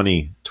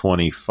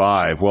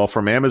 2025. Well,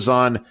 from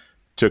Amazon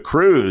to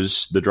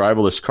Cruise, the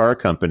driverless car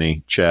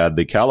company, Chad,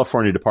 the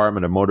California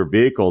Department of Motor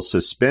Vehicles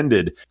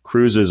suspended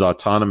Cruise's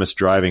autonomous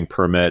driving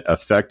permit,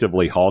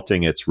 effectively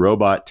halting its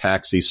robot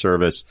taxi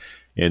service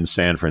in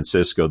San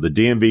Francisco. The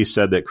DMV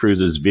said that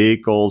Cruise's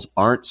vehicles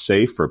aren't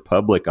safe for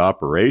public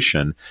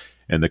operation,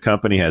 and the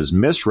company has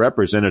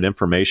misrepresented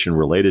information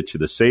related to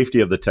the safety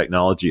of the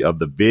technology of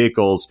the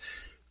vehicles.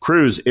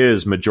 Cruise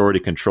is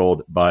majority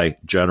controlled by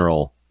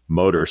General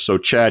Motors. So,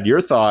 Chad,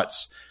 your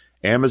thoughts,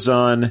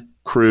 Amazon,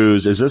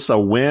 Cruise, is this a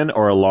win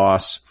or a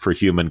loss for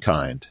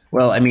humankind?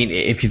 Well, I mean,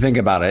 if you think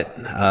about it,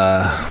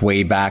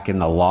 way back in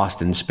the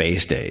Lost in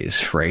Space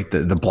days, right?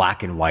 The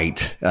black and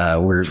white,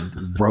 were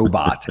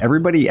robot.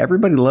 Everybody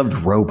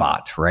loved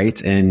robot,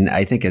 right? And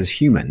I think as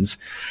humans,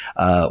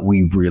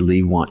 we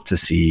really want to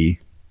see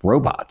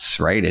robots,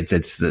 right?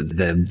 It's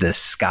the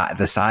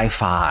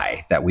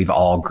sci-fi that we've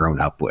all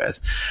grown up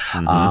with.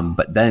 Mm-hmm.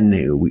 But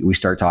then we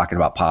start talking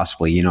about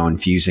possibly,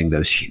 infusing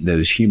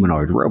those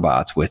humanoid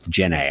robots with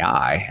Gen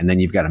AI, and then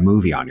you've got a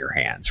movie on your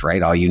hands,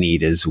 right? All you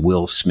need is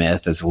Will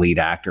Smith as the lead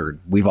actor.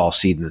 We've all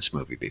seen this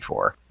movie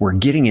before. We're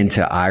getting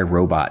into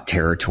iRobot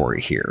territory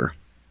here.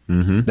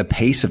 Mm-hmm. The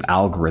pace of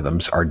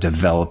algorithms are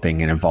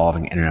developing and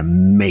evolving at an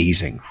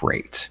amazing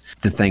rate.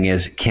 The thing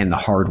is, can the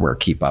hardware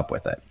keep up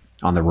with it?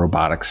 on the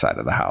robotics side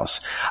of the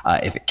house.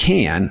 If it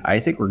can, I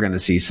think we're going to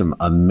see some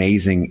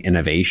amazing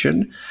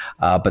innovation.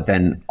 But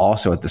then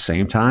also at the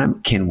same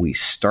time, can we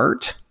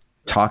start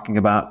talking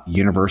about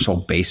universal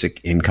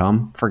basic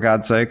income, for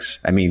God's sakes?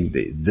 I mean,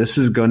 this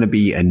is going to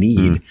be a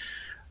need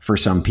for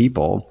some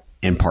people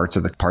in parts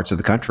of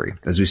the country.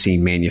 As we've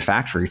seen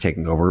manufacturing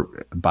taking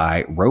over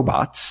by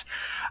robots,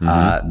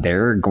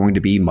 they're going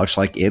to be much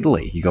like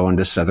Italy. You go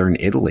into southern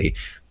Italy,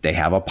 they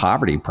have a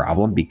poverty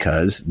problem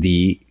because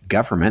the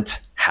government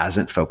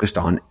hasn't focused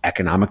on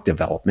economic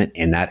development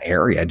in that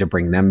area to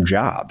bring them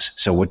jobs.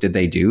 So what did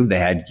they do? They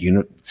had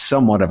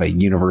somewhat of a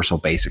universal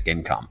basic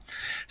income.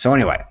 So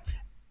anyway,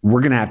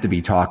 we're going to have to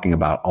be talking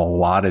about a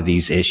lot of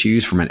these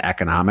issues from an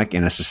economic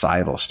and a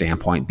societal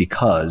standpoint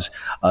because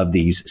of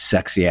these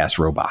sexy ass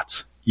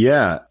robots.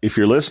 Yeah. If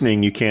you're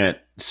listening, you can't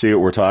see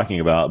what we're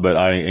talking about, but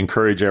I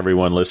encourage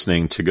everyone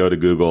listening to go to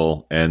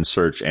Google and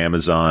search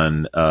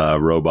Amazon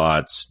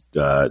robots,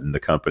 and the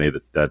company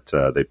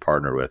that they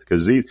partner with.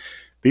 Because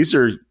these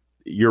are,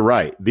 you're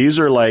right. These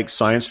are like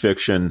science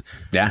fiction,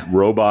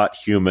 robot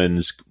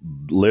humans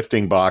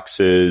lifting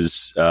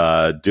boxes,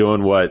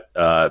 doing what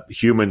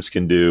humans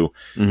can do,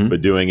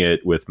 but doing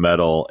it with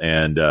metal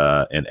and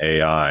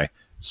AI.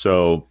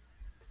 So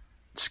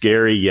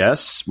scary,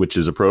 yes, which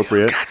is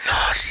appropriate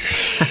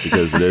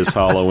because it is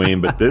Halloween.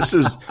 But this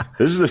is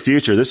the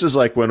future. This is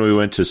like when we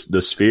went to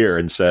the Sphere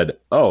and said,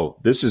 "Oh,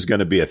 this is going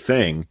to be a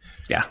thing."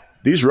 Yeah,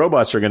 these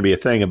robots are going to be a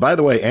thing. And by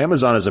the way,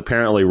 Amazon has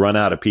apparently run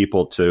out of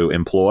people to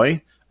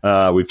employ.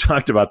 We've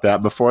talked about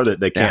that before, that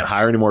they can't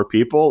hire any more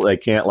people. They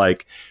can't they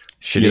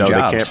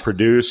can't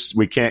produce.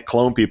 We can't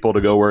clone people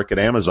to go work at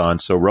Amazon.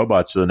 So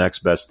robots are the next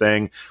best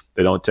thing.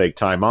 They don't take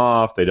time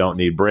off. They don't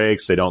need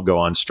breaks. They don't go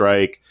on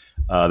strike.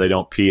 They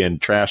don't pee in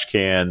trash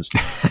cans.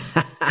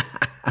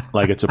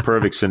 It's a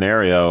perfect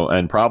scenario,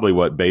 and probably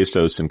what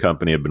Bezos and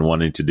company have been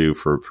wanting to do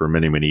for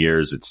many, many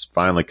years. It's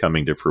finally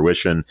coming to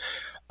fruition.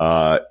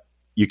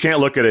 You can't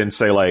look at it and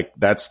say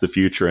that's the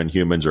future and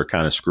humans are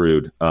kind of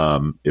screwed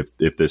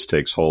if this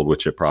takes hold,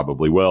 which it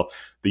probably will.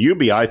 The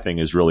UBI thing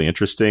is really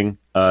interesting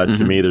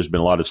to me. There's been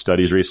a lot of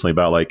studies recently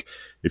about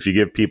if you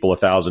give people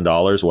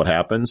 $1,000, what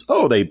happens?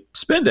 Oh, they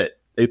spend it.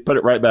 They put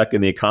it right back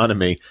in the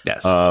economy,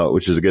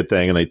 which is a good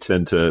thing. And they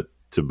tend to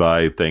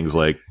buy things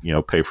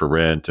pay for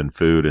rent and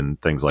food and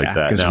things like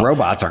that. Because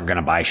robots aren't going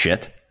to buy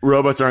shit.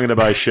 Robots aren't going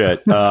to buy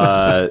shit.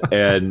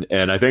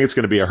 And I think it's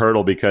going to be a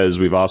hurdle because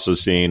we've also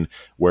seen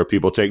where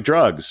people take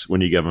drugs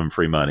when you give them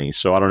free money.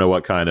 So I don't know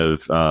what kind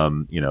of,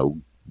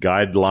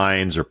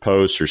 guidelines or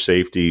posts or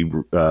safety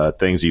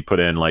things you put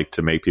in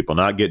to make people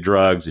not get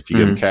drugs. If you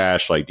give them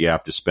cash, do you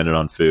have to spend it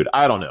on food?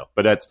 I don't know.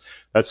 But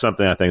that's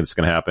something I think that's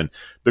going to happen.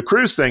 The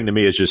cruise thing to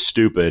me is just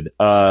stupid.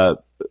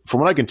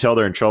 From what I can tell,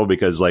 they're in trouble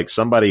because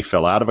somebody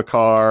fell out of a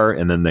car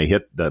and then they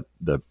hit the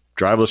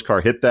driverless car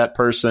hit that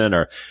person,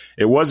 or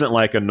it wasn't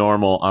like a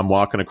normal, I'm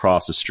walking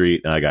across the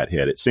street and I got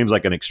hit. It seems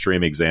like an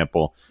extreme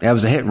example. That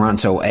was a hit and run.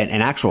 So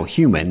an actual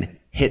human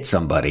hit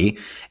somebody,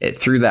 it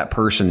threw that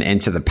person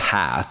into the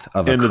path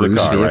of a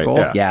cruise vehicle.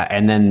 Right? Yeah.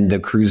 And then the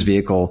cruise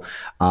vehicle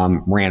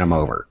ran them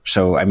over.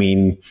 So, I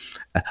mean,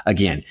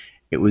 again,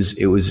 it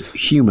was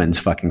humans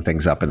fucking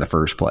things up in the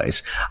first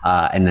place.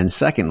 And then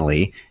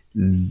secondly,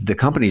 the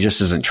company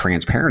just isn't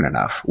transparent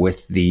enough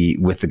with the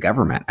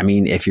government. I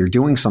mean, if you're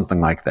doing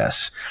something like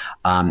this,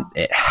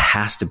 it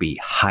has to be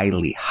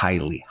highly,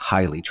 highly,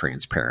 highly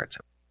transparent.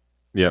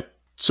 Yep.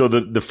 So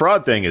the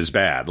fraud thing is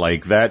bad.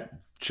 That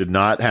should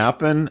not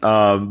happen.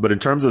 But in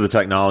terms of the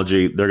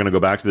technology, they're going to go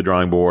back to the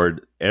drawing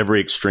board.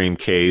 Every extreme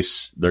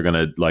case, they're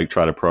going to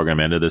try to program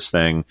into this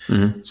thing.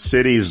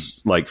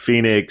 Cities like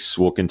Phoenix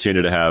will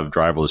continue to have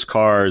driverless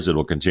cars. It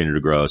will continue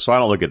to grow. So I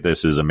don't look at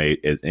this as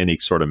any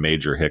sort of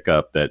major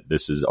hiccup that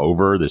this is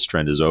over. This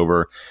trend is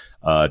over.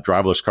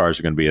 Driverless cars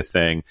are going to be a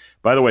thing.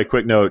 By the way,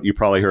 quick note, you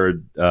probably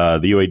heard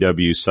the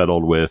UAW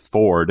settled with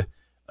Ford.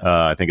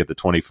 I think at the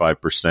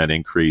 25%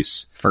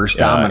 increase first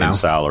domino in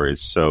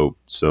salaries. So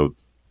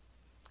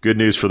good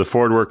news for the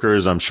Ford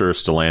workers. I'm sure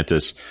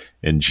Stellantis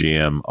and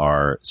GM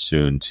are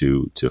soon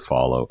to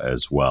follow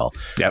as well.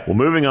 Yep. Well,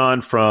 moving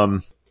on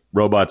from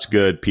robots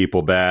good,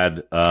 people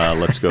bad.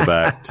 Let's go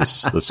back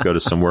let's go to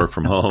some work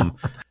from home.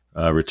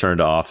 Return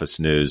to office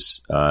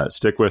news.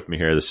 Stick with me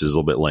here. This is a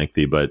little bit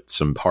lengthy, but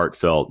some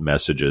heartfelt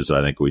messages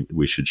I think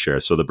we should share.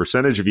 So the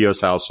percentage of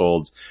U.S.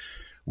 households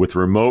with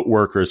remote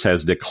workers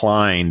has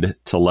declined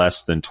to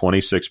less than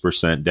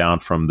 26%, down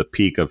from the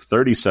peak of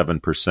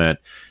 37%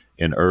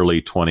 in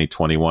early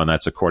 2021.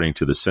 That's according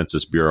to the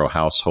Census Bureau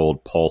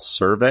Household Pulse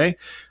Survey.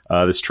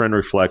 This trend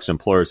reflects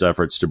employers'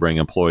 efforts to bring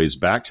employees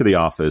back to the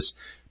office,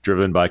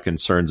 driven by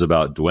concerns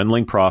about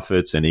dwindling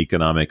profits and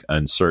economic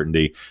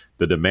uncertainty.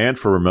 The demand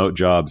for remote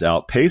jobs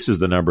outpaces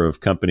the number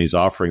of companies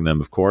offering them,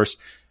 of course,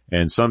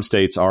 and some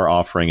states are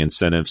offering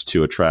incentives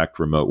to attract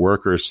remote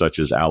workers, such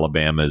as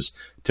Alabama's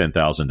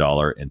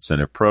 $10,000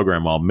 incentive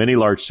program. While many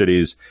large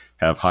cities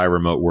have high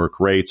remote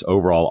work rates,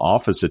 overall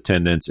office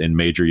attendance in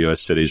major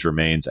U.S. cities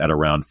remains at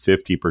around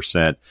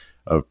 50%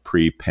 of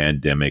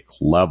pre-pandemic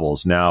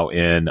levels. Now,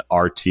 in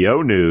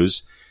RTO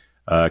news,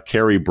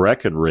 Carrie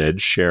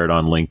Breckenridge shared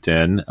on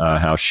LinkedIn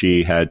how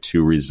she had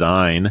to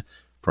resign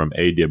from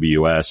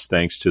AWS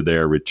thanks to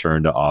their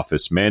return to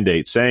office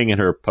mandate, saying in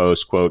her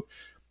post, quote,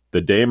 "The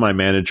day my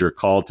manager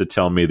called to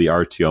tell me the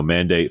RTO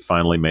mandate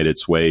finally made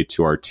its way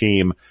to our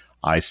team,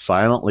 I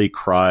silently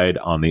cried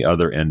on the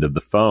other end of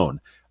the phone.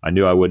 I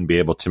knew I wouldn't be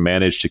able to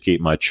manage to keep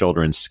my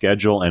children's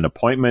schedule and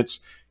appointments,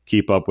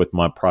 keep up with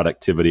my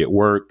productivity at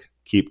work,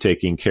 keep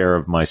taking care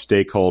of my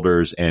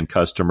stakeholders and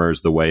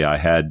customers the way I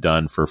had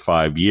done for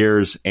 5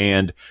 years.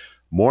 And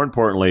more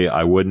importantly,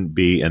 I wouldn't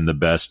be in the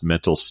best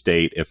mental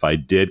state if I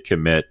did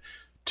commit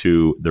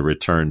to the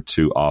return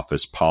to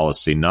office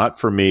policy. Not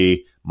for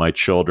me, my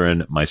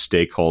children, my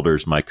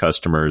stakeholders, my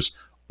customers,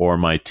 or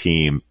my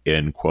team,"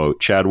 end quote.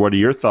 Chad, what are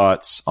your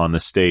thoughts on the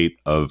state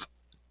of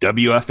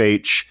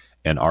WFH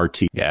and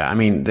RT? Yeah, I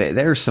mean,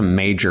 there's some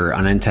major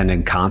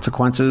unintended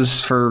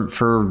consequences for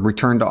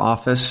return to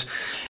office.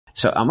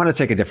 So I'm going to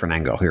take a different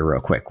angle here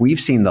real quick. We've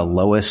seen the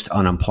lowest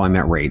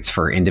unemployment rates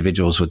for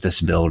individuals with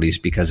disabilities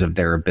because of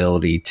their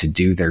ability to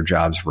do their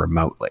jobs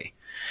remotely.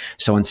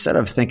 So instead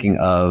of thinking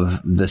of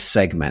the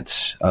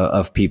segments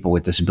of people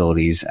with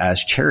disabilities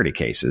as charity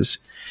cases,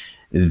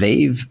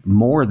 they've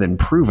more than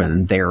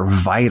proven they're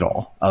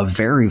vital, a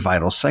very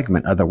vital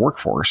segment of the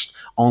workforce,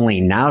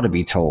 only now to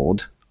be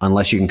told,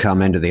 unless you can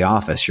come into the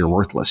office, you're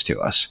worthless to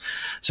us.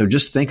 So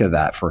just think of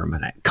that for a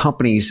minute.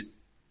 Companies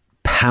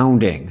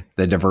pounding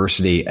the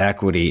diversity,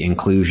 equity,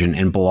 inclusion,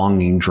 and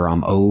belonging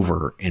drum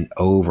over and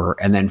over,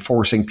 and then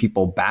forcing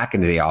people back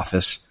into the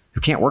office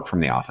who can't work from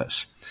the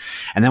office.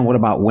 And then what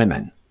about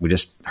women? We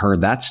just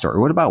heard that story.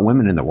 What about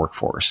women in the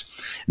workforce?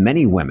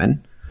 Many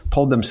women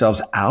pulled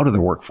themselves out of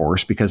the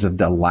workforce because of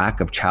the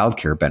lack of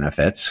childcare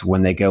benefits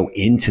when they go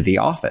into the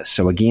office.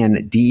 So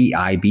again,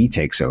 DEIB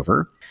takes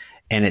over.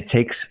 And it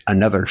takes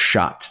another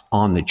shot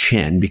on the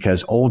chin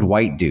because old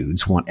white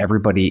dudes want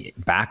everybody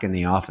back in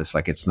the office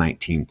like it's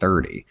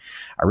 1930.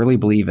 I really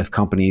believe if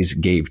companies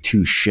gave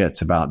two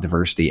shits about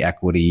diversity,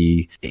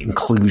 equity,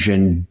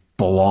 inclusion,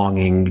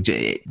 belonging,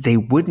 they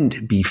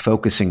wouldn't be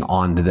focusing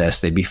on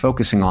this. They'd be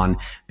focusing on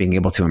being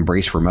able to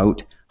embrace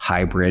remote,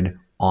 hybrid,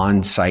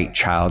 on-site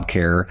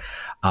childcare.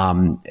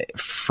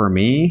 For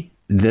me,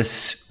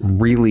 this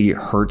really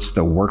hurts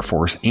the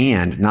workforce,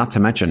 and not to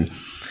mention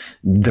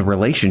the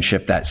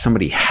relationship that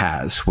somebody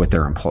has with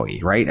their employee,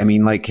 right? I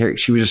mean, like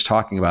she was just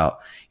talking about,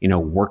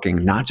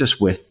 working not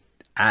just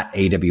at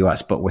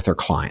AWS, but with their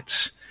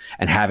clients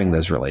and having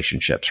those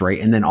relationships, right?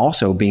 And then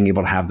also being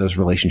able to have those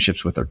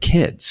relationships with their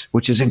kids,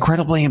 which is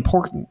incredibly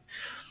important.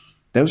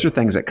 Those are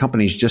things that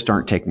companies just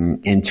aren't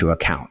taking into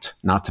account,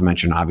 not to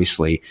mention,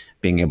 obviously,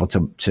 being able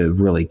to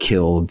really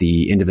kill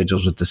the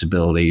individuals with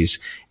disabilities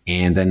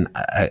and then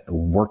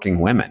working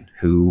women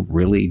who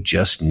really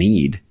just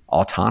need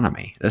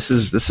autonomy. This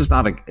is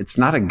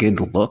not a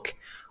good look,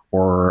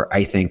 or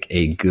I think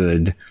a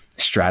good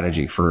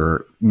strategy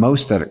for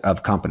most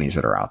of companies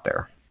that are out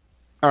there.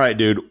 All right,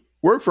 dude.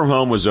 Work from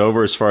home was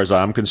over as far as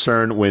I'm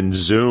concerned when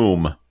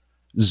Zoom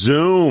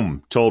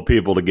told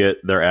people to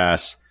get their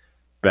ass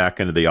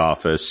back into the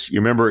office. You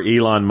remember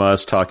Elon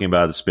Musk talking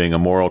about this being a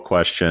moral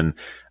question.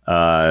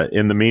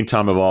 In the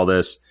meantime of all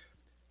this,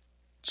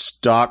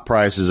 stock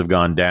prices have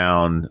gone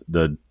down.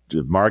 The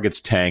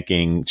market's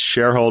tanking.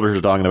 Shareholders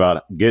are talking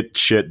about get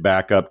shit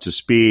back up to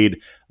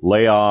speed,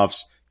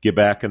 layoffs, get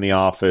back in the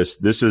office.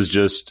 This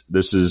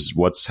is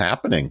what's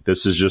happening.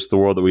 This is just the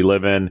world that we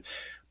live in.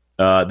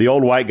 The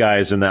old white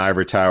guys in the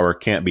ivory tower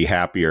can't be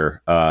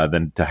happier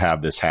than to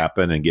have this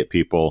happen and get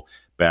people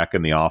back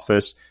in the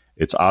office.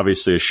 It's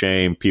obviously a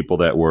shame. People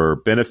that were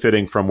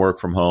benefiting from work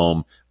from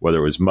home, whether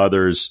it was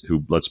mothers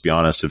who, let's be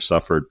honest, have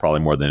suffered probably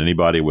more than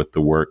anybody with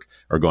the work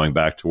or going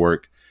back to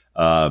work.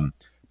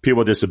 People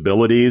with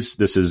disabilities,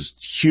 this is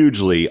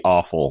hugely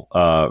awful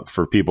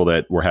for people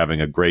that were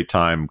having a great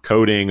time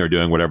coding or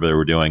doing whatever they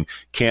were doing,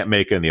 can't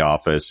make it in the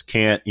office,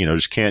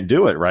 just can't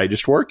do it, right?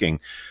 Just working.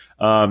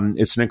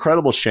 It's an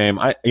incredible shame.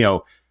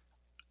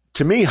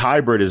 To me,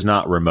 hybrid is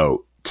not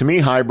remote. To me,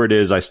 hybrid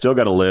is I still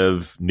got to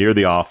live near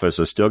the office.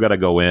 I still got to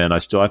go in. I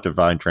still have to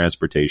find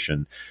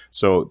transportation.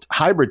 So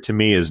hybrid to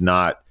me is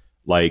not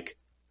like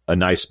a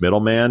nice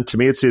middleman. To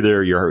me, it's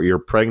either you're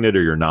pregnant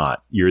or you're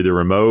not. You're either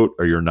remote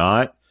or you're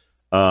not.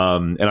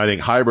 And I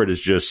think hybrid is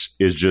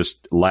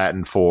just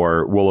Latin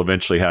for we'll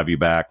eventually have you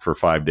back for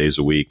 5 days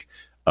a week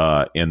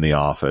in the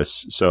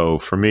office. So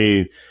for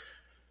me,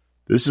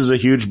 this is a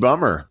huge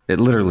bummer. It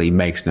literally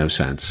makes no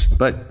sense.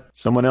 But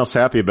someone else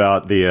happy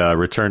about the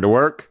return to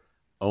work?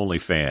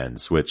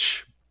 OnlyFans,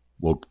 which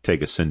will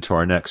take us into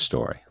our next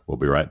story. We'll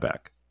be right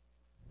back.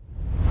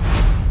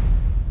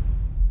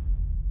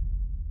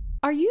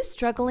 Are you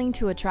struggling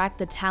to attract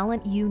the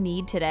talent you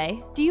need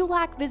today? Do you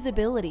lack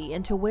visibility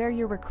into where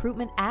your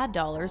recruitment ad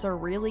dollars are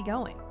really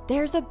going?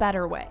 There's a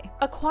better way.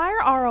 Acquire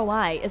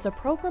ROI is a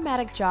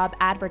programmatic job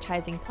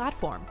advertising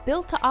platform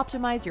built to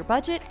optimize your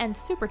budget and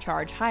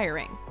supercharge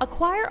hiring.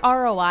 Acquire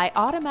ROI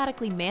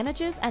automatically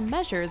manages and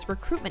measures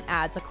recruitment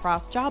ads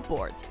across job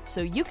boards,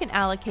 so you can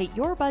allocate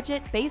your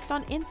budget based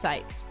on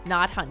insights,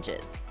 not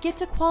hunches. Get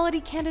to quality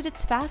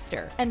candidates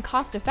faster and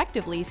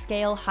cost-effectively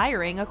scale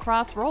hiring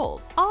across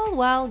roles, all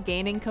while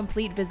gaining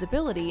complete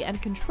visibility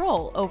and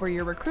control over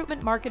your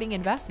recruitment marketing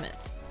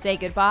investments. Say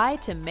goodbye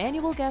to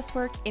manual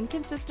guesswork,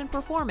 inconsistent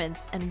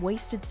performance, and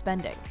wasted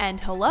spending. And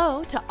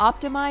hello to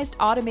optimized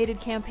automated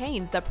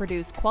campaigns that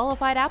produce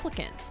qualified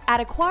applicants.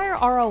 At Acquire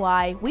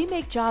ROI, we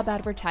make job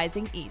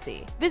advertising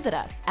easy. Visit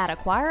us at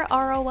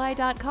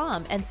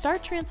acquireroi.com and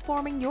start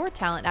transforming your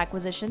talent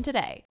acquisition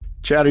today.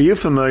 Chad, are you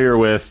familiar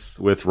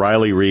with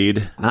Riley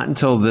Reid? Not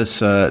until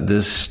this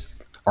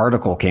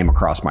article came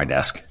across my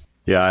desk.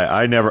 Yeah,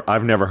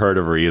 I've never heard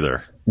of her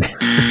either.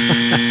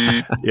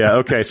 Yeah,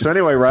 okay. So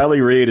anyway,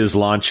 Riley Reid is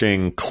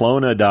launching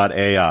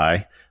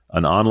Clona.ai,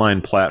 an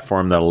online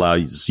platform that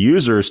allows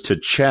users to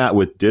chat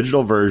with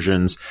digital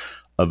versions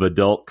of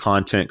adult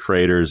content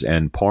creators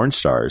and porn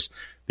stars.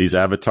 These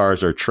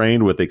avatars are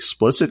trained with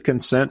explicit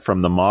consent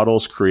from the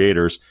model's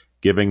creators,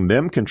 giving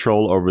them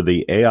control over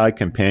the AI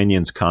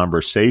companion's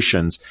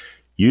conversations.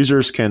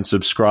 Users can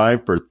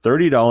subscribe for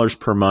 $30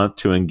 per month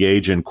to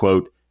engage in,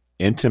 quote,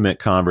 intimate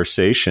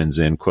conversations,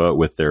 end quote,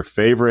 with their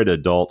favorite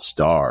adult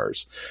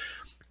stars.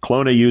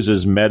 Clona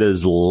uses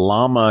Meta's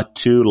Llama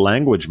 2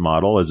 language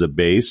model as a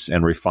base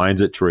and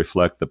refines it to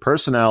reflect the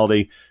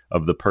personality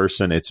of the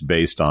person it's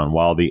based on.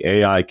 While the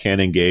AI can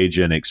engage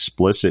in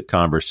explicit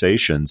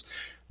conversations,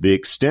 the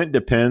extent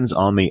depends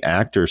on the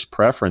actor's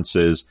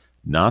preferences,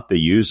 not the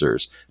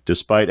user's.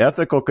 Despite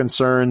ethical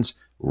concerns,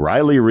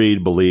 Riley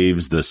Reid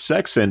believes the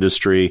sex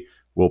industry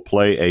will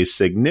play a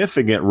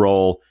significant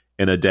role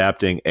in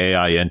adapting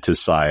AI into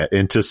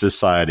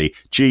society.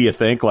 Gee, you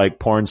think like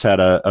porn's had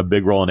a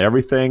big role in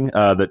everything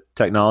that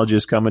technology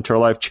has come into our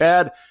life?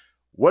 Chad,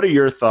 what are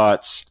your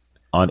thoughts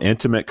on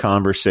intimate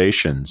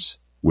conversations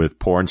with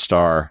porn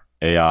star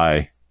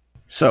AI?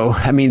 So,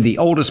 I mean, the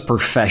oldest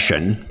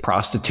profession,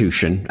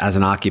 prostitution as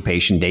an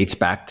occupation, dates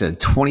back to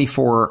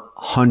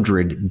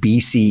 2400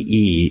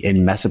 BCE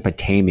in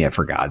Mesopotamia,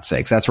 for God's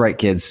sakes. That's right,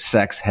 kids.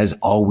 Sex has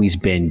always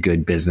been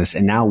good business.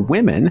 And now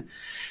women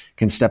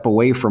can step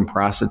away from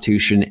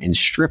prostitution and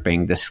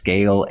stripping to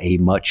scale a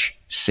much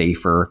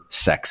safer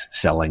sex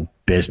selling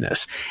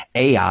business.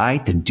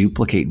 AI to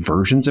duplicate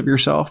versions of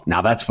yourself.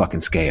 Now that's fucking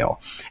scale.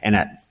 And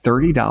at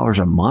 $30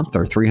 a month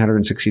or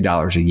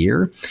 $360 a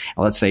year,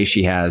 let's say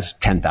she has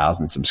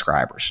 10,000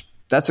 subscribers.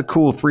 That's a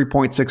cool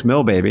 3.6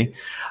 mil, baby.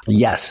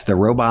 Yes, the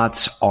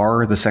robots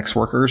are the sex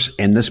workers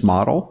in this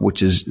model,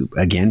 which is,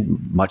 again,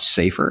 much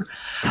safer.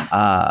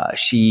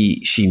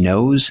 She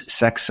knows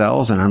sex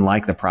sells, and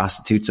unlike the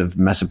prostitutes of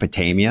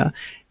Mesopotamia,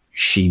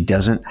 she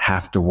doesn't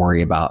have to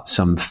worry about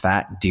some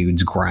fat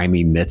dude's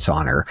grimy mitts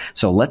on her.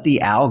 So let the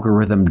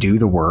algorithm do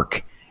the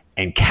work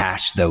and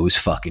cash those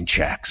fucking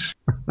checks.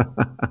 You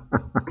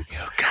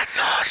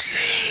cannot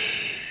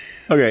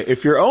leave. Okay,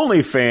 if you're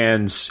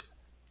OnlyFans,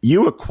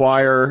 you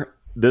acquire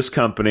this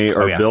company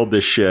or build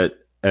this shit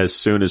as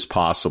soon as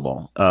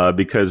possible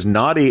because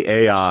naughty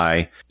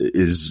AI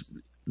is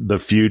the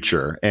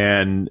future.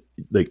 And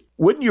like,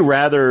 wouldn't you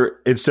rather,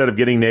 instead of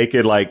getting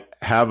naked, like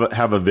have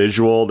a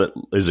visual that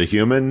is a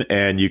human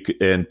and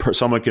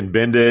someone can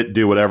bend it,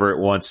 do whatever it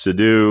wants to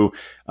do.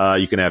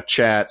 You can have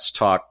chats,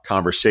 talk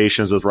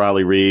conversations with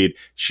Riley Reid.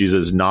 She's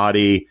as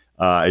naughty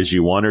as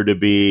you want her to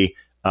be.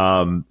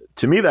 To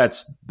me,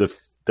 that's the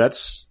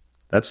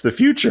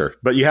future.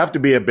 But you have to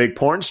be a big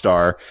porn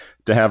star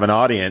to have an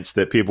audience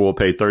that people will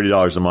pay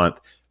 $30 a month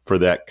for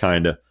that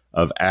kind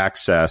of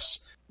access.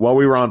 While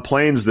we were on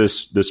planes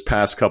this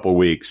past couple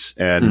weeks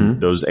and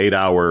those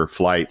 8-hour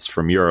flights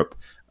from Europe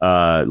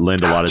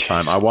lend a lot of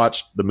time, I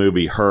watched the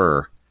movie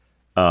Her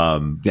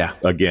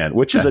again,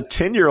 which is a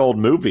 10-year-old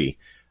movie,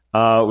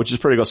 which is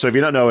pretty cool. So if you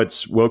don't know,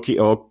 it's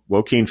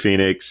Joaquin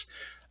Phoenix.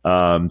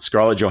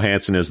 Scarlett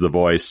Johansson is the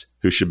voice,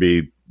 who should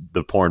be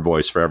the porn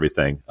voice for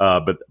everything.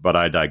 But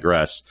I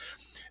digress.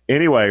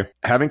 Anyway,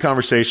 having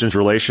conversations,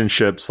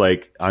 relationships,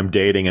 like I'm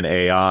dating an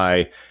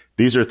AI,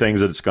 these are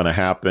things that's going to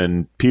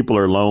happen. People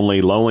are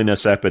lonely,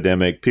 loneliness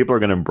epidemic. People are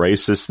going to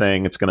embrace this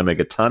thing. It's going to make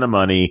a ton of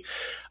money.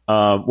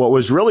 What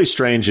was really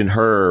strange in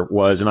Her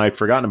was, and I'd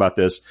forgotten about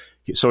this.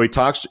 So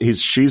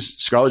she's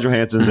Scarlett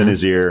Johansson's in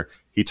his ear.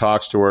 He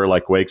talks to her,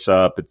 like wakes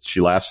up. She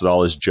laughs at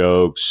all his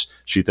jokes.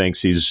 She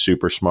thinks he's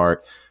super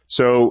smart.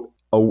 So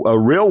a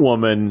real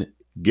woman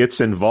gets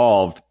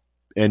involved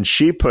and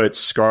she puts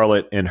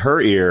Scarlett in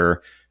her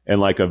ear and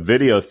like a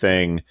video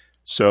thing.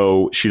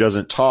 So she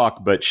doesn't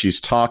talk, but she's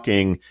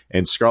talking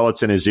and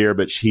Scarlett's in his ear,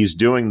 but he's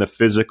doing the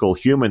physical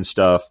human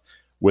stuff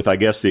with, I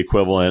guess, the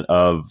equivalent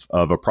of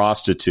a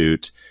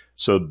prostitute.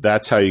 So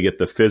that's how you get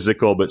the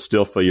physical, but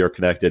still feel you're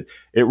connected.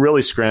 It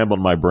really scrambled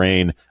my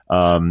brain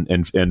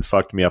and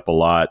fucked me up a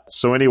lot.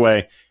 So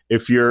anyway,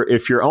 if you're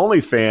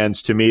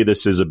OnlyFans, to me,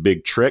 this is a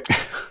big trick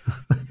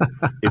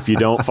if you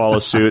don't follow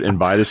suit and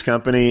buy this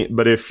company.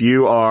 But if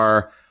you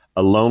are a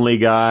a lonely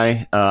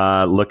guy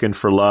looking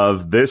for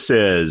love, this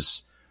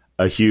is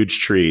a huge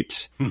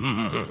treat.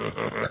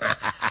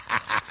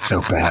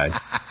 So bad.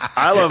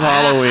 I love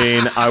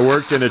Halloween. I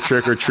worked in a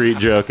trick-or-treat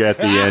joke at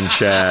the end,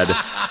 Chad.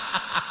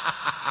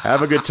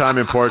 Have a good time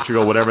in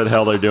Portugal, whatever the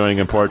hell they're doing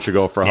in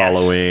Portugal for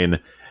Halloween.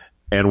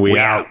 And we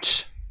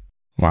out.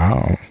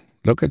 Wow.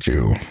 Look at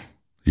you.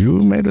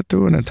 You made it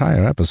through an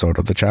entire episode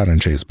of the Chad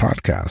and Cheese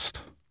podcast.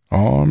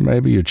 Or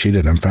maybe you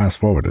cheated and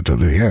fast-forwarded to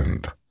the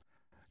end.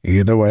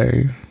 Either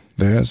way,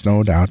 there's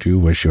no doubt you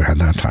wish you had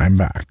that time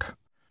back.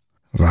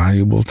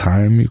 Valuable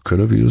time you could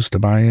have used to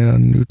buy a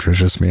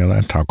nutritious meal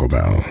at Taco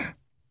Bell,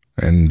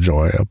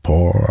 enjoy a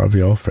pour of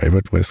your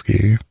favorite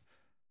whiskey,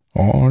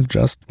 or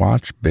just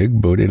watch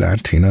big booty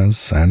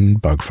Latinas and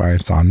bug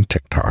fights on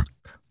TikTok.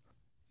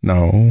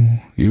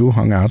 No, you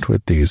hung out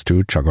with these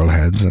two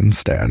chuckleheads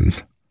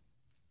instead.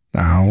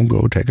 Now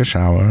go take a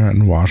shower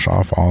and wash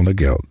off all the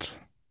guilt.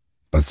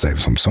 But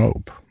save some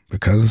soap,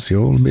 because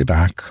you'll be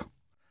back.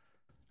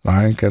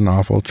 Like an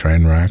awful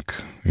train wreck,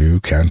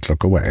 you can't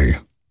look away.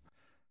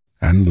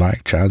 And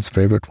like Chad's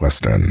favorite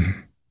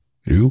Western,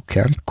 you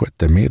can't quit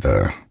them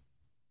either.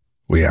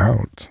 We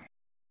out.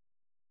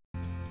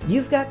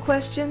 You've got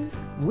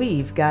questions,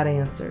 we've got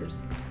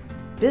answers.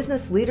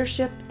 Business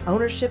leadership,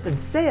 ownership, and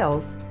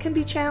sales can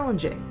be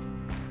challenging.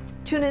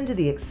 Tune into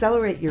the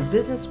Accelerate Your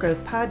Business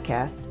Growth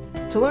podcast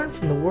to learn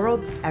from the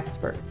world's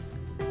experts.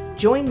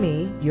 Join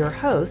me, your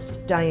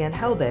host, Diane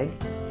Helbig,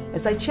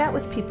 as I chat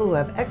with people who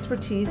have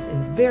expertise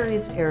in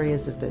various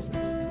areas of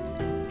business.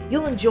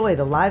 You'll enjoy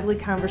the lively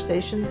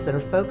conversations that are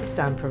focused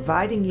on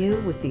providing you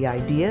with the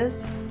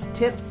ideas,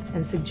 tips,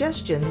 and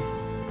suggestions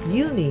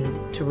you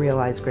need to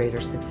realize greater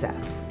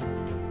success.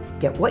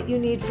 Get what you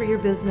need for your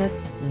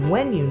business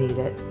when you need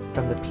it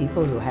from the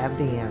people who have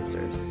the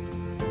answers.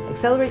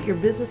 Accelerate Your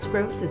Business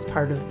Growth is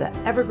part of the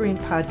Evergreen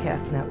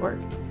Podcast Network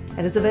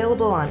and is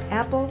available on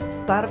Apple,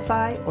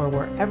 Spotify, or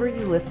wherever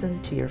you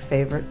listen to your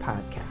favorite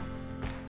podcast.